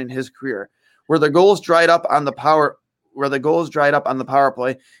 scoring in his career. Where the goals dried up on the power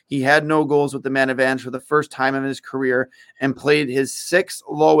play, he had no goals with the man advantage for the first time in his career and played his 6th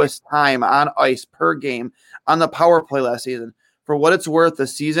lowest time on ice per game on the power play last season. For what it's worth, the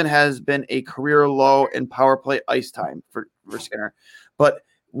season has been a career low in power play ice time for Skinner. But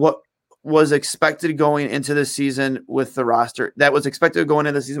what was expected going into the season with the roster,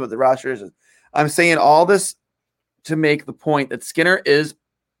 is I'm saying all this to make the point that Skinner is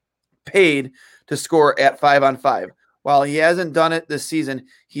paid to score at 5-on-5. While he hasn't done it this season,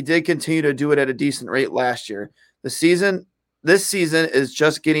 he did continue to do it at a decent rate last year. This season is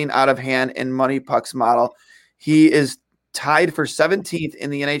just getting out of hand in Money Puck's model. He is tied for 17th in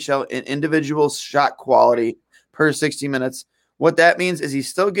the NHL in individual shot quality per 60 minutes. What that means is he's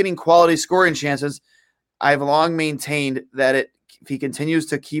still getting quality scoring chances. I've long maintained that if he continues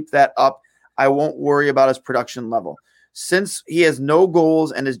to keep that up, I won't worry about his production level. Since he has no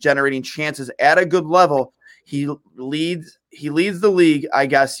goals and is generating chances at a good level, he leads the league, I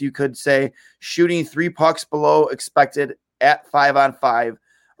guess you could say, shooting 3 pucks below expected at 5-on-5,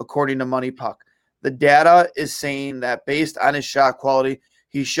 according to Money Puck. The data is saying that based on his shot quality,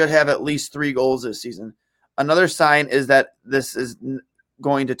 he should have at least 3 goals this season. Another sign is that this is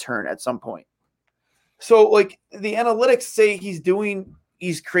going to turn at some point. So, like, the analytics say he's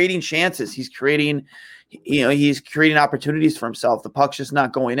creating chances. He's creating opportunities for himself. The puck's just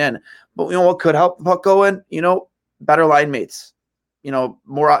not going in. But what could help the puck go in? Better line mates.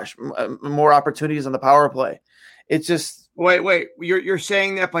 More opportunities on the power play. It's just wait. You're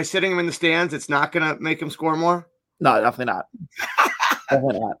saying that by sitting him in the stands, it's not going to make him score more? No, definitely not.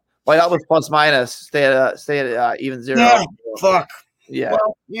 Definitely not. White out with plus minus. Stay at even 0. Yeah, fuck. Yeah.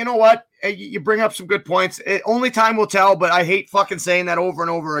 Well, you know what? You bring up some good points. Only time will tell, but I hate fucking saying that over and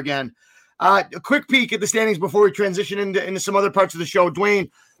over again. A quick peek at the standings before we transition into some other parts of the show. Dwayne,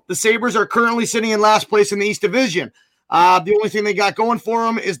 the Sabres are currently sitting in last place in the East Division. The only thing they got going for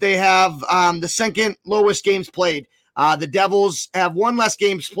them is they have the second lowest games played. The Devils have 1 less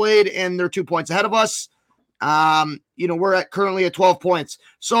games played, and they're 2 points ahead of us. We're currently at 12 points.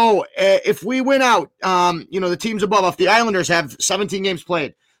 So if we win out, the teams above us, the Islanders have 17 games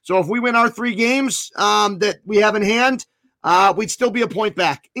played. So if we win our 3 games that we have in hand, we'd still be a point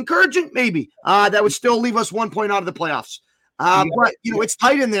back. Encouraging, maybe. That would still leave us 1 point out of the playoffs. But it's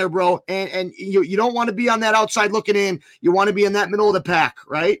tight in there, bro. And you don't want to be on that outside looking in. You want to be in that middle of the pack,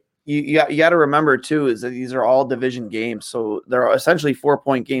 right? You got to remember too is that these are all division games, so there are essentially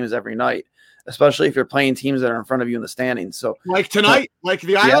 4-point games every night, especially if you're playing teams that are in front of you in the standings. So like tonight, like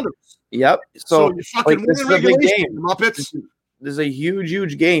the Islanders. Yep. So you fucking this is a big game. Muppets. This is a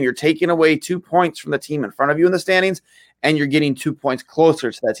huge game. You're taking away 2 points from the team in front of you in the standings, and you're getting 2 points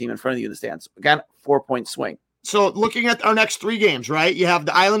closer to that team in front of you in the stands. Again, 4-point swing. So looking at our next 3 games, right? You have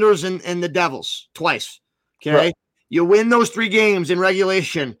the Islanders and the Devils twice. Okay. Right. You win those 3 games in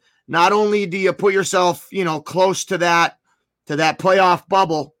regulation. Not only do you put yourself, close to that playoff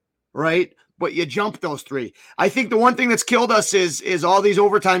bubble, right? But you jump those 3. I think the one thing that's killed us is all these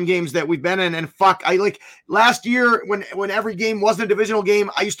overtime games that we've been in. And fuck, I like last year when every game wasn't a divisional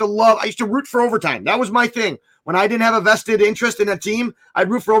game, I used to root for overtime. That was my thing. When I didn't have a vested interest in a team, I'd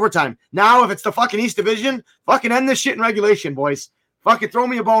root for overtime. Now, if it's the fucking East Division, fucking end this shit in regulation, boys. Fucking throw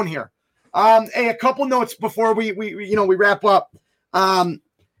me a bone here. Hey, a couple notes before we wrap up.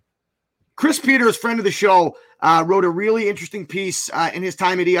 Chris Peters, friend of the show, wrote a really interesting piece in his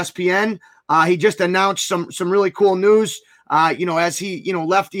time at ESPN. He just announced some really cool news. As he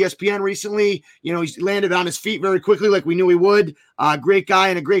left ESPN recently, he's landed on his feet very quickly, like we knew he would. Great guy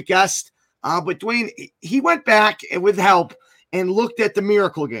and a great guest. But Dwayne, he went back with help and looked at the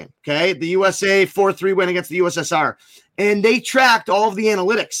Miracle game. Okay, the USA 4-3 win against the USSR, and they tracked all of the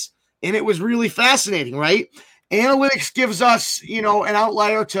analytics, and it was really fascinating. Right, analytics gives us an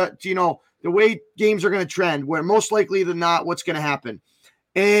outlier to the way games are going to trend, where most likely than not, what's going to happen.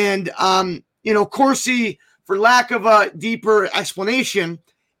 And, Corsi, for lack of a deeper explanation,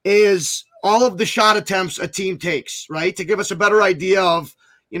 is all of the shot attempts a team takes, right? To give us a better idea of,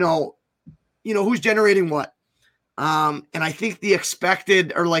 who's generating what. And I think the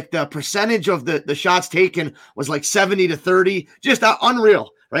expected or like the percentage of the shots taken was like 70-30, just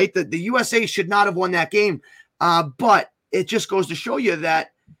unreal, right? The USA should not have won that game. But it just goes to show you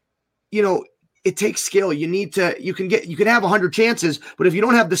that, it takes skill. You can have 100 chances, but if you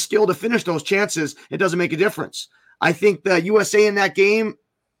don't have the skill to finish those chances, it doesn't make a difference. I think the USA in that game,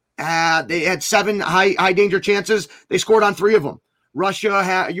 they had 7 high danger chances. They scored on 3 of them.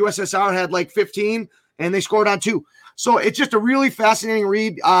 USSR had like 15 and they scored on 2. So it's just a really fascinating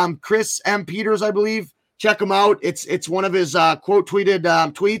read. Chris M. Peters, I believe, check him out. It's one of his quote tweeted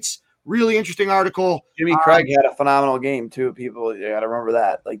tweets. Really interesting article. Jimmy Craig had a phenomenal game too. People, you got to remember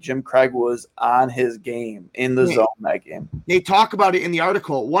that. Like Jim Craig was on his game in the zone that game. They talk about it in the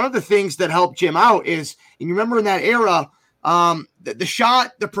article. One of the things that helped Jim out is, and you remember in that era,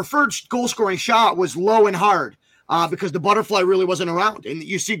 the preferred goal scoring shot was low and hard because the butterfly really wasn't around. And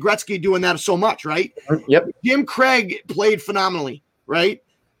you see Gretzky doing that so much, right? Yep. Jim Craig played phenomenally, right?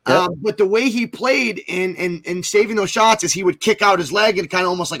 Yep. But the way he played in saving those shots is he would kick out his leg and kind of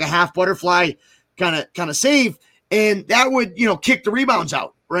almost like a half butterfly kind of save, and that would kick the rebounds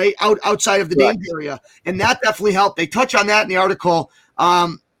out outside of the danger area, and that definitely helped. They touch on that in the article.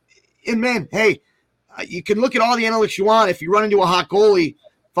 And man, hey, you can look at all the analytics you want. If you run into a hot goalie,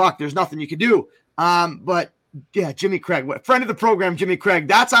 there's nothing you can do. But yeah, Jimmy Craig, friend of the program, Jimmy Craig,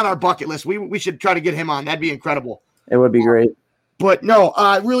 that's on our bucket list. We should try to get him on. That'd be incredible. It would be great. But no,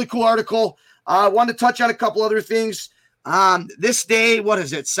 really cool article. I wanted to touch on a couple other things. This day, what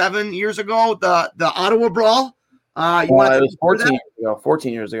is it, 7 years ago, the Ottawa Brawl? It was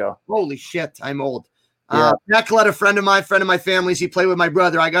 14 years ago. Holy shit, I'm old. Yeah. Pat Coletta, friend of my family's. He played with my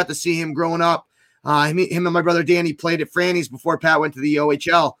brother. I got to see him growing up. Him and my brother Danny played at Franny's before Pat went to the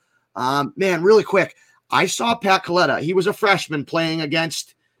OHL. Man, really quick, I saw Pat Coletta. He was a freshman playing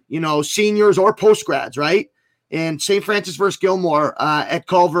against, seniors or post-grads, right? In St. Francis versus Gilmore at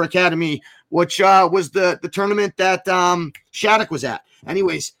Culver Academy, which was the tournament that Shattuck was at.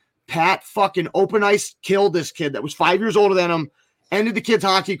 Anyways, Pat fucking open ice killed this kid that was 5 years older than him, ended the kid's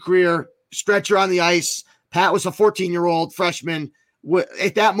hockey career, stretcher on the ice. Pat was a 14-year-old freshman.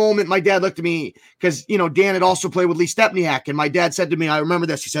 At that moment, my dad looked at me because, Dan had also played with Lee Stepniak, and my dad said to me, I remember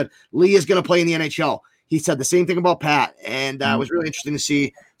this, he said, Lee is going to play in the NHL. He said the same thing about Pat, and it was really interesting to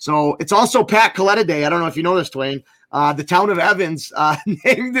see. So it's also Pat Coletta Day. I don't know if you know this, Dwayne. The town of Evans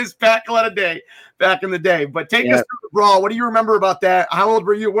named this Pat Coletta Day back in the day. But take us through the brawl. What do you remember about that? How old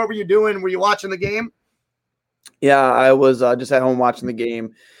were you? What were you doing? Were you watching the game? Yeah, I was just at home watching the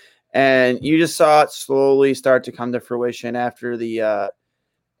game, and you just saw it slowly start to come to fruition after the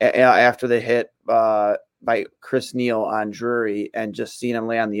hit by Chris Neal on Drury, and just seeing him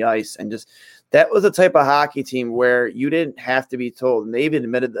lay on the ice, and just that was the type of hockey team where you didn't have to be told, and they've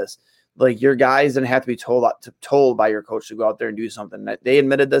admitted this. Like, your guys didn't have to be told by your coach to go out there and do something. They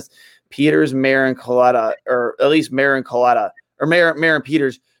admitted this. Peters, Mayer, and Coletta, or at least Mayer and Coletta, or Mayer and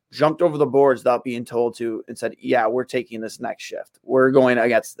Peters jumped over the boards without being told to and said, yeah, we're taking this next shift. We're going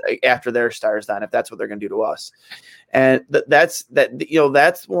after their stars then, if that's what they're going to do to us. And that's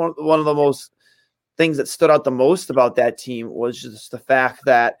one of the most things that stood out the most about that team was just the fact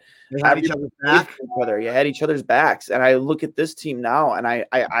that they had each other's back. You had each other's backs. And I look at this team now, and I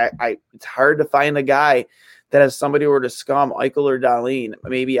it's hard to find a guy that has somebody who were to scum Eichel or Dahlin,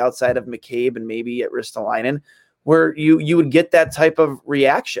 maybe outside of McCabe and maybe at Ristolainen, where you would get that type of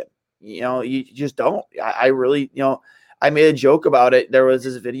reaction. You just don't. I really, I made a joke about it. There was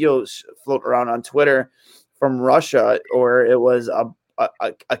this video floating around on Twitter from Russia, or it was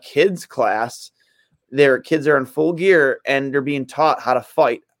a kids class. Their kids are in full gear and they're being taught how to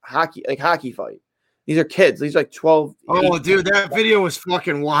fight hockey fight. These are kids. These are like 12. Oh, dude, that video was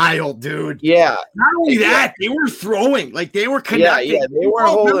fucking wild, dude. Yeah. Not only that, they were throwing. Like, they were connecting. Yeah, they were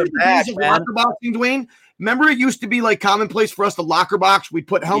holding back, man. Locker boxing, Dwayne? Remember, it used to be like commonplace for us to locker box. We'd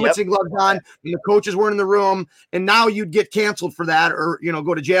put helmets and gloves on, and the coaches weren't in the room. And now you'd get canceled for that, or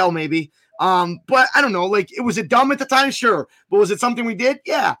go to jail maybe. But I don't know. Like, was it dumb at the time? Sure. But was it something we did?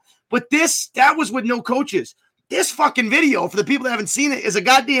 Yeah. But that was with no coaches. This fucking video, for the people that haven't seen it, is a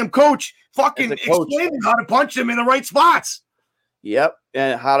goddamn coach fucking explaining how to punch them in the right spots. Yep.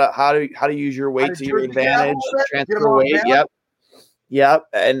 And how to use your weight to your advantage, transfer weight. Yep.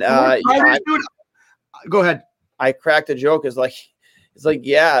 And go ahead. I cracked a joke. It's like,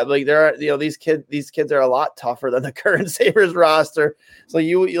 yeah, like there are, these kids are a lot tougher than the current Sabres roster. So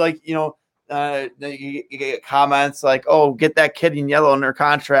you get comments like, "Oh, get that kid in yellow in their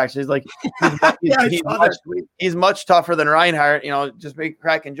contract." He's like, he's much tougher than Reinhart. Just make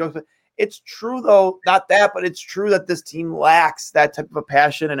cracking jokes. But it's true, though, not that, but it's true that this team lacks that type of a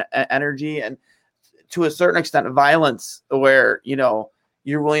passion and energy, and to a certain extent, violence, where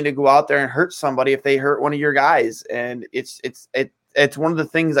you're willing to go out there and hurt somebody if they hurt one of your guys, and it's one of the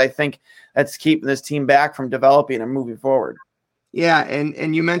things I think that's keeping this team back from developing and moving forward. Yeah,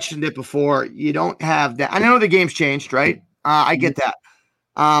 and you mentioned it before. You don't have that. I know the game's changed, right? I get that.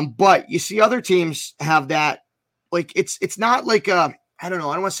 But you see other teams have that. Like, it's not like I don't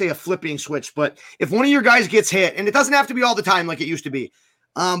know. I don't want to say a flipping switch, but if one of your guys gets hit, and it doesn't have to be all the time like it used to be,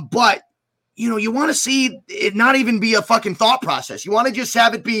 but you want to see it not even be a fucking thought process. You want to just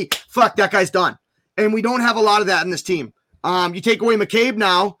have it be, fuck, that guy's done. And we don't have a lot of that in this team. You take away McCabe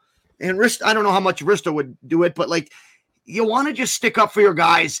now, and I don't know how much Risto would do it, but like, you want to just stick up for your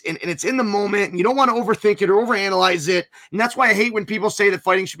guys, and it's in the moment, and you don't want to overthink it or overanalyze it. And that's why I hate when people say that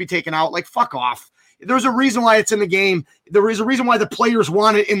fighting should be taken out. Like, fuck off. There's a reason why it's in the game. There is a reason why the players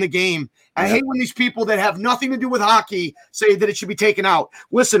want it in the game. I hate when these people that have nothing to do with hockey say that it should be taken out.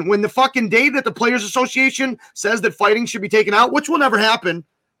 Listen, when the fucking day that the Players Association says that fighting should be taken out, which will never happen,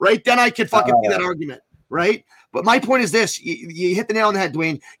 right? Then I could fucking see that argument, right? But my point is this: you hit the nail on the head,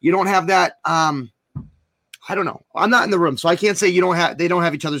 Dwayne. You don't have that. I don't know. I'm not in the room, so I can't say they don't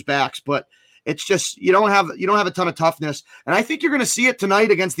have each other's backs, but it's just you don't have a ton of toughness. And I think you're going to see it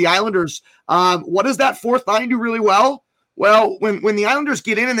tonight against the Islanders. What does that fourth line do really well? Well, when the Islanders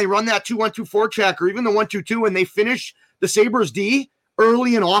get in and they run that 2-1-2 forecheck or even the 1-2-2 and they finish the Sabres D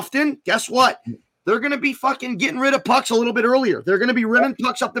early and often, guess what? They're going to be fucking getting rid of pucks a little bit earlier. They're going to be running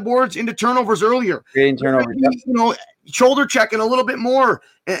pucks up the boards into turnovers earlier. Creating turnovers, shoulder checking a little bit more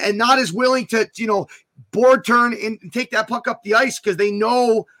and not as willing to, board turn and take that puck up the ice because they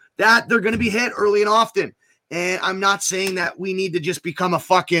know that they're going to be hit early and often. And I'm not saying that we need to just become a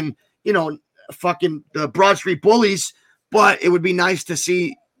fucking, Broad Street bullies, but it would be nice to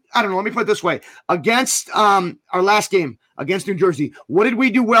see. I don't know. Let me put it this way. Against our last game against New Jersey, what did we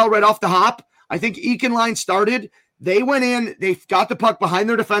do well right off the hop? I think Eakenline started. They went in. They got the puck behind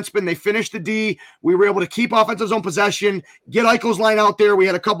their defenseman. They finished the D. We were able to keep offensive zone possession, get Eichel's line out there. We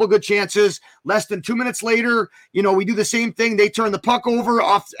had a couple of good chances. Less than 2 minutes later, we do the same thing. They turn the puck over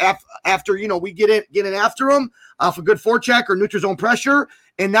after we get in after them off a good forecheck or neutral zone pressure.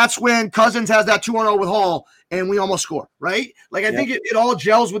 And that's when Cousins has that 2-0 with Hall, and we almost score, right? Like, I think it all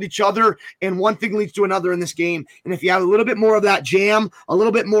gels with each other, and one thing leads to another in this game. And if you have a little bit more of that jam, a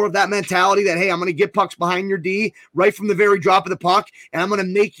little bit more of that mentality that, hey, I'm going to get pucks behind your D right from the very drop of the puck, and I'm going to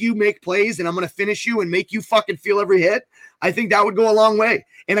make you make plays, and I'm going to finish you and make you fucking feel every hit, I think that would go a long way.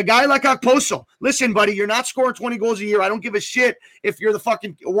 And a guy like Okposo, listen, buddy, you're not scoring 20 goals a year. I don't give a shit if you're the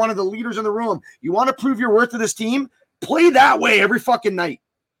fucking one of the leaders in the room. You want to prove your worth to this team? Play that way every fucking night.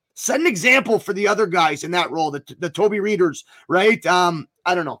 Set an example for the other guys in that role, the Toby Reeders, right? I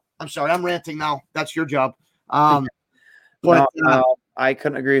don't know. I'm sorry. I'm ranting now. That's your job. I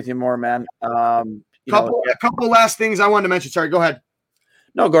couldn't agree with you more, man. A couple last things I wanted to mention. Sorry, go ahead.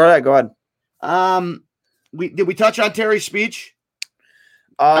 No, go ahead. Did we touch on Terry's speech?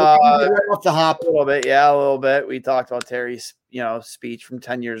 Right off the hop. A little bit. Yeah, a little bit. We talked about Terry's, speech from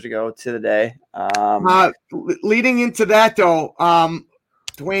 10 years ago to the day. Leading into that, though,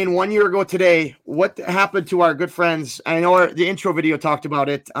 Dwayne, 1 year ago today, what happened to our good friends? I know the intro video talked about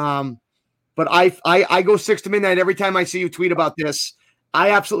it, but I go 6 to midnight every time I see you tweet about this.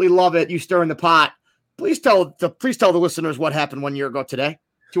 I absolutely love it. You stirring the pot. Please tell the listeners what happened 1 year ago today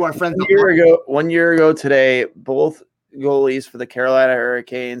to our friends. 1 year ago today, both goalies for the Carolina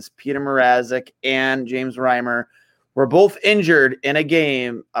Hurricanes, Peter Mrazek and James Reimer, were both injured in a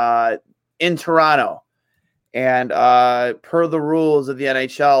game in Toronto. And per the rules of the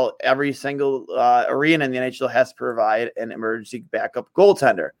NHL, every single arena in the NHL has to provide an emergency backup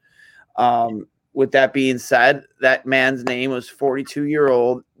goaltender. With that being said, that man's name was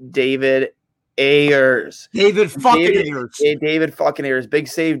 42-year-old David Ayers. David fucking Ayers. Big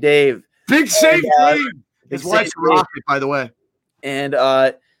save, Dave. Big save, Dave. His wife's a rocket, by the way. And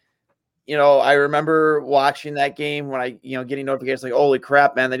I remember watching that game when I, getting notifications like, holy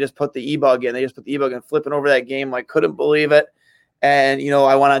crap, man, they just put the e-bug in. And flipping over that game. Like, couldn't believe it. And,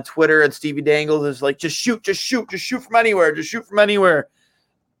 I went on Twitter and Stevie Dangles is like, just shoot from anywhere.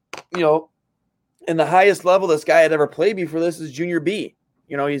 And the highest level this guy had ever played before this is junior B.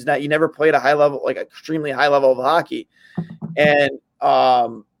 He never played a high level, like extremely high level of hockey. And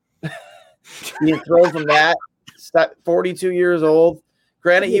he throws him that, 42 years old.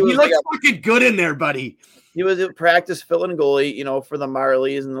 Granted, he looks fucking good in there, buddy. He was at practice filling goalie, for the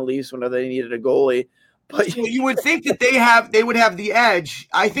Marlies and the Leafs whenever they needed a goalie. But you would think that they would have the edge.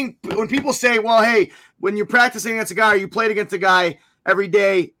 I think when people say, well, hey, when you're practicing against a guy or you played against a guy every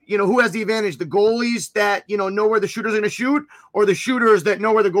day, who has the advantage? The goalies that, know where the shooter's going to shoot, or the shooters that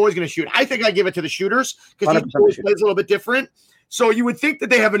know where the goalie's going to shoot? I think I give it to the shooters because each goalie plays a little bit different. So you would think that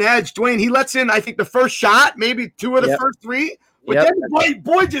they have an edge. Dwayne, he lets in, I think, the first shot, maybe 2 of the first 3. But then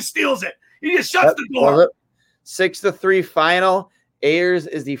Boyd just steals it. He just shuts the door. 6-3 final. Ayers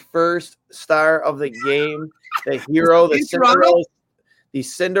is the first star of the game, the hero, the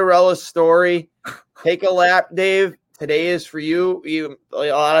Cinderella story. Take a lap, Dave. Today is for you. A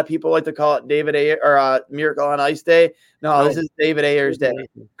lot of people like to call it David Ayers or Miracle on Ice Day. No, this is David Ayers Day.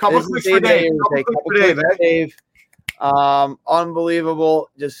 Couple clicks for Dave. Unbelievable.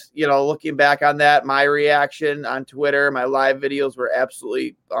 Just, looking back on that, my reaction on Twitter, my live videos were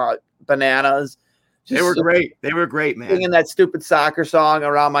absolutely bananas. They were great. They were great, man. Singing that stupid soccer song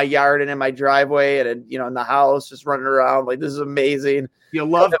around my yard and in my driveway and in the house, just running around like this is amazing. You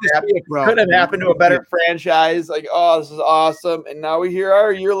love to see it, bro. Couldn't have happened to a better franchise. Like, oh, this is awesome. And now we here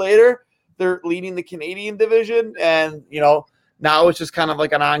are a year later. They're leading the Canadian division, and now it's just kind of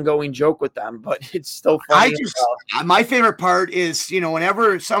like an ongoing joke with them, but it's still funny. My favorite part is,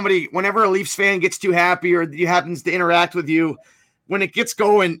 whenever a Leafs fan gets too happy or he happens to interact with you, when it gets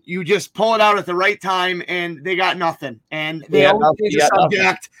going, you just pull it out at the right time and they got nothing. And they always change the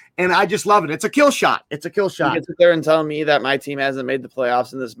subject. And I just love it. It's a kill shot. You can sit there and tell me that my team hasn't made the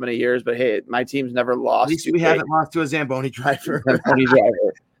playoffs in this many years, but hey, my team's never lost. At least we haven't lost to a Zamboni driver.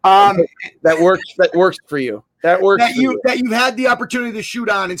 That works for you. You've had the opportunity to shoot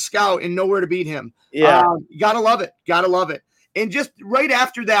on and scout and know where to beat him. Yeah. You gotta love it. And just right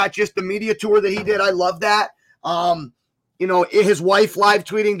after that, just the media tour that he did, I love that. His wife live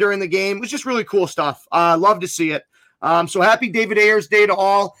tweeting during the game was just really cool stuff. Love to see it. So happy David Ayers Day to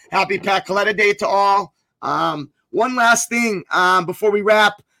all. Happy Pat Coletta Day to all. One last thing before we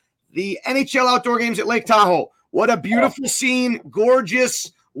wrap. The NHL outdoor games at Lake Tahoe. What a beautiful scene.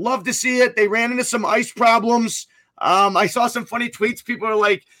 Gorgeous. Love to see it. They ran into some ice problems. I saw some funny tweets. People are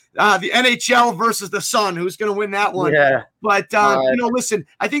like, the NHL versus the Sun. Who's going to win that one? Yeah. But, listen,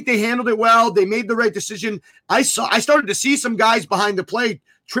 I think they handled it well. They made the right decision. I started to see some guys behind the plate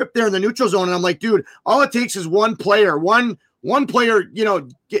trip there in the neutral zone. And I'm like, dude, all it takes is one player, getting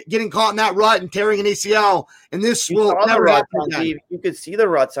caught in that rut and tearing an ACL. And this will never happen again. You could see the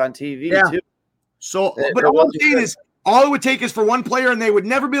ruts on TV too. So, but all I'm saying is, all it would take is for one player, and they would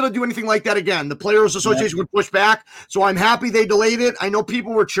never be able to do anything like that again. The Players Association would push back. So I'm happy they delayed it. I know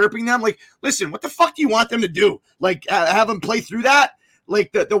people were chirping them. Like, listen, what the fuck do you want them to do? Like, have them play through that?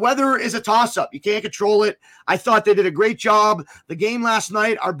 Like, the weather is a toss-up. You can't control it. I thought they did a great job. The game last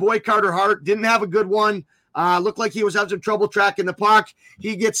night, our boy Carter Hart didn't have a good one. Looked like he was having some trouble tracking the puck.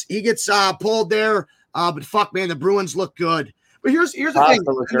 He gets pulled there. But fuck, man, the Bruins look good. But here's the thing.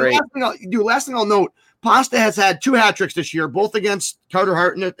 Last thing I'll note. Pasta has had 2 hat tricks this year, both against Carter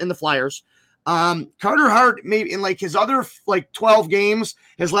Hart and the Flyers. Carter Hart, maybe in like his other 12 games,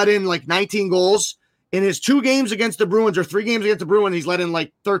 has let in 19 goals. In his 2 games against the Bruins or 3 games against the Bruins, he's let in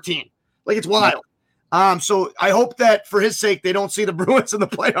 13. It's wild. So I hope that for his sake, they don't see the Bruins in the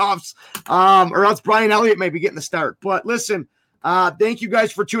playoffs, or else Brian Elliott may be getting the start. But listen, thank you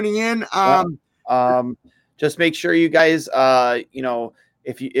guys for tuning in. Just make sure you guys,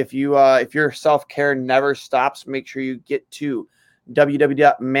 if your self-care never stops, make sure you get to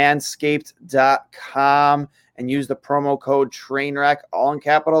www.manscaped.com and use the promo code TRAINWRECK, all in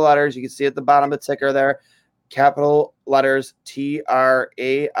capital letters. You can see at the bottom of the ticker there, capital letters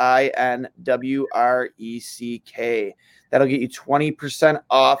TRAINWRECK. That'll get you 20%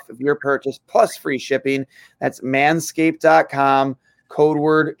 off of your purchase plus free shipping. That's manscaped.com, code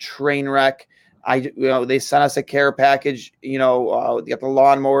word TRAINWRECK. They sent us a care package. We got the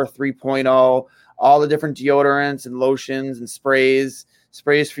lawnmower 3.0, all the different deodorants and lotions and sprays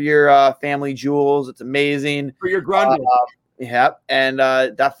for your family jewels. It's amazing for your grundle. And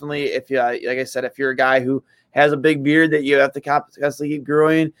definitely, if you, like I said, if you're a guy who has a big beard that you have to constantly keep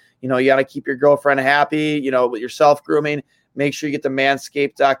growing, you got to keep your girlfriend happy. With yourself grooming, make sure you get to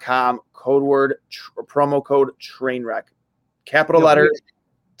manscaped.com, code word promo code TRAINWRECK, capital letters.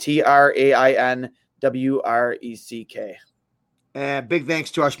 TRAINWRECK. Big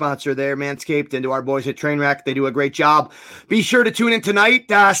thanks to our sponsor there, Manscaped, and to our boys at Trainwreck. They do a great job. Be sure to tune in tonight,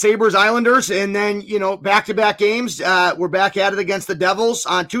 Sabres Islanders, and then, back-to-back games. We're back at it against the Devils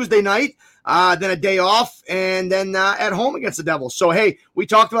on Tuesday night, then a day off, and then at home against the Devils. So, hey, we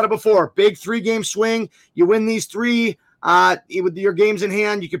talked about it before. Big 3-game swing. You win these 3 with your games in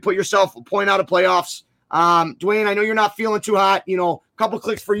hand. You can put yourself a point out of playoffs. Dwayne, I know you're not feeling too hot. Couple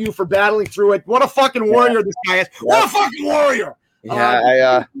clicks for you for battling through it. What a fucking warrior this guy is. What a fucking warrior.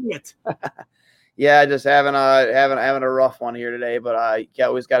 Yeah, just having a rough one here today, but you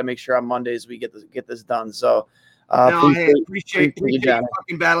always got to make sure on Mondays we get this done. So appreciate you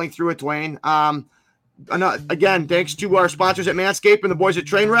fucking battling through it, Dwayne. Again, thanks to our sponsors at Manscaped and the boys at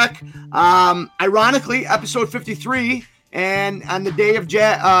Trainwreck. Ironically, episode 53. And on the day of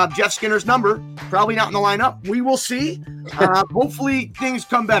Jeff Skinner's number, probably not in the lineup. We will see. Hopefully things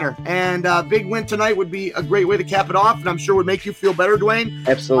come better. And a big win tonight would be a great way to cap it off, and I'm sure would make you feel better, Dwayne.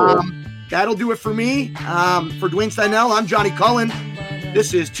 Absolutely. That'll do it for me. For Dwayne Steinell, I'm Johnny Cullen.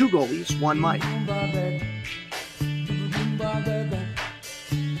 This is 2 Goalies, 1 Mic.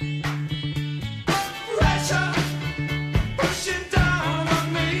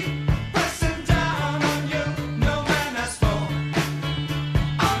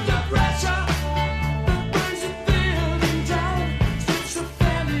 The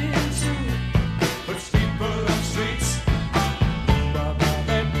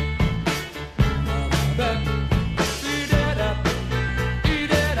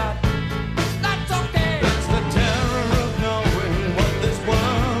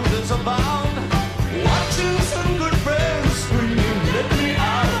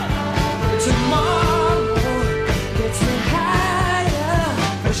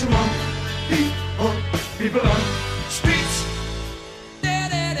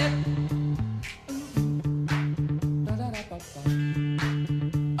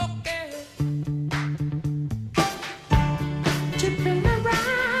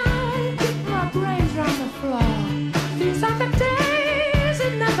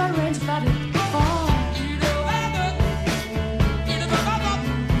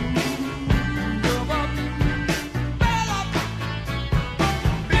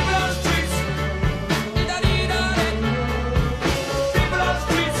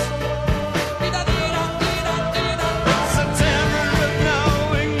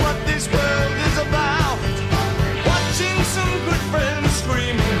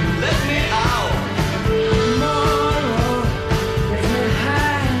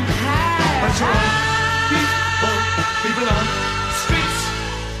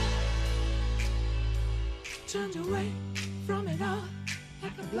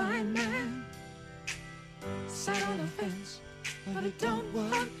blind man sat on a fence, but it don't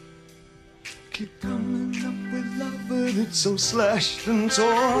work. Keep coming up with love, but it's so slashed and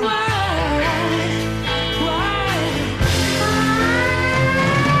torn.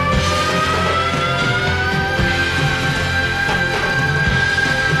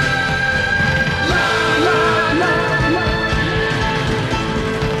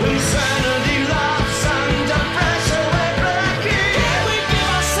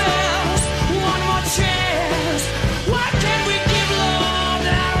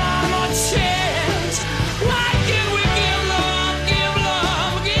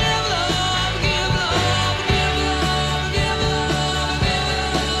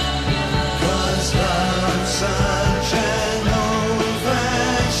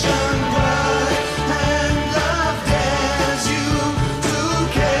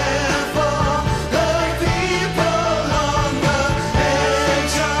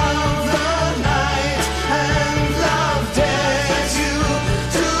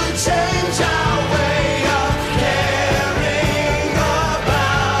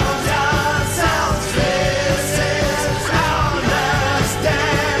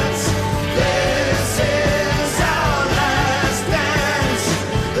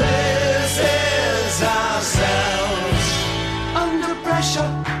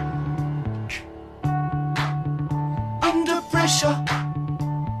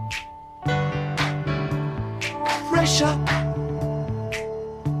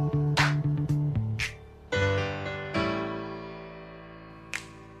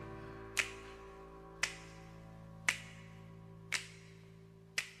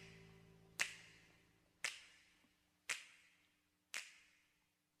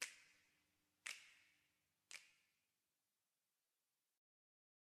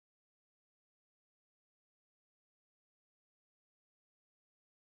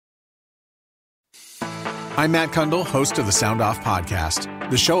 I'm Matt Kundle, host of the Sound Off Podcast,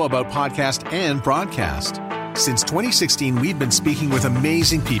 the show about podcast and broadcast. Since 2016, we've been speaking with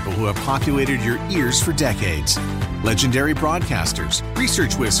amazing people who have populated your ears for decades. Legendary broadcasters,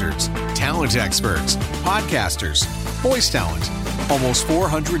 research wizards, talent experts, podcasters, voice talent. Almost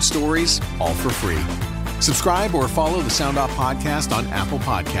 400 stories, all for free. Subscribe or follow the Sound Off Podcast on Apple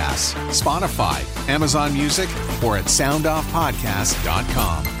Podcasts, Spotify, Amazon Music, or at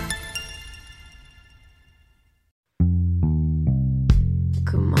soundoffpodcast.com.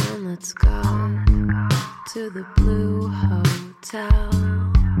 Come on, let's go to the Blue Hotel.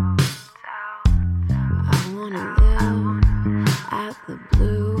 I wanna live at the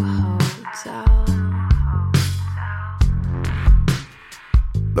Blue Hotel.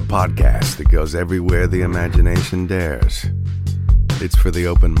 The podcast that goes everywhere the imagination dares. It's for the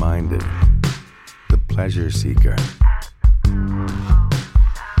open-minded, the pleasure seeker.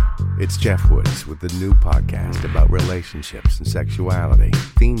 It's Jeff Woods with the new podcast about relationships and sexuality,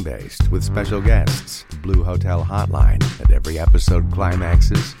 theme-based with special guests, the Blue Hotel Hotline, and every episode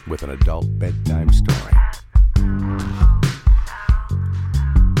climaxes with an adult bedtime story.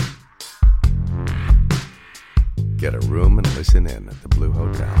 Get a room and listen in at the Blue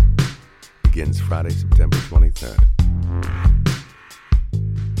Hotel. Begins Friday, September 23rd.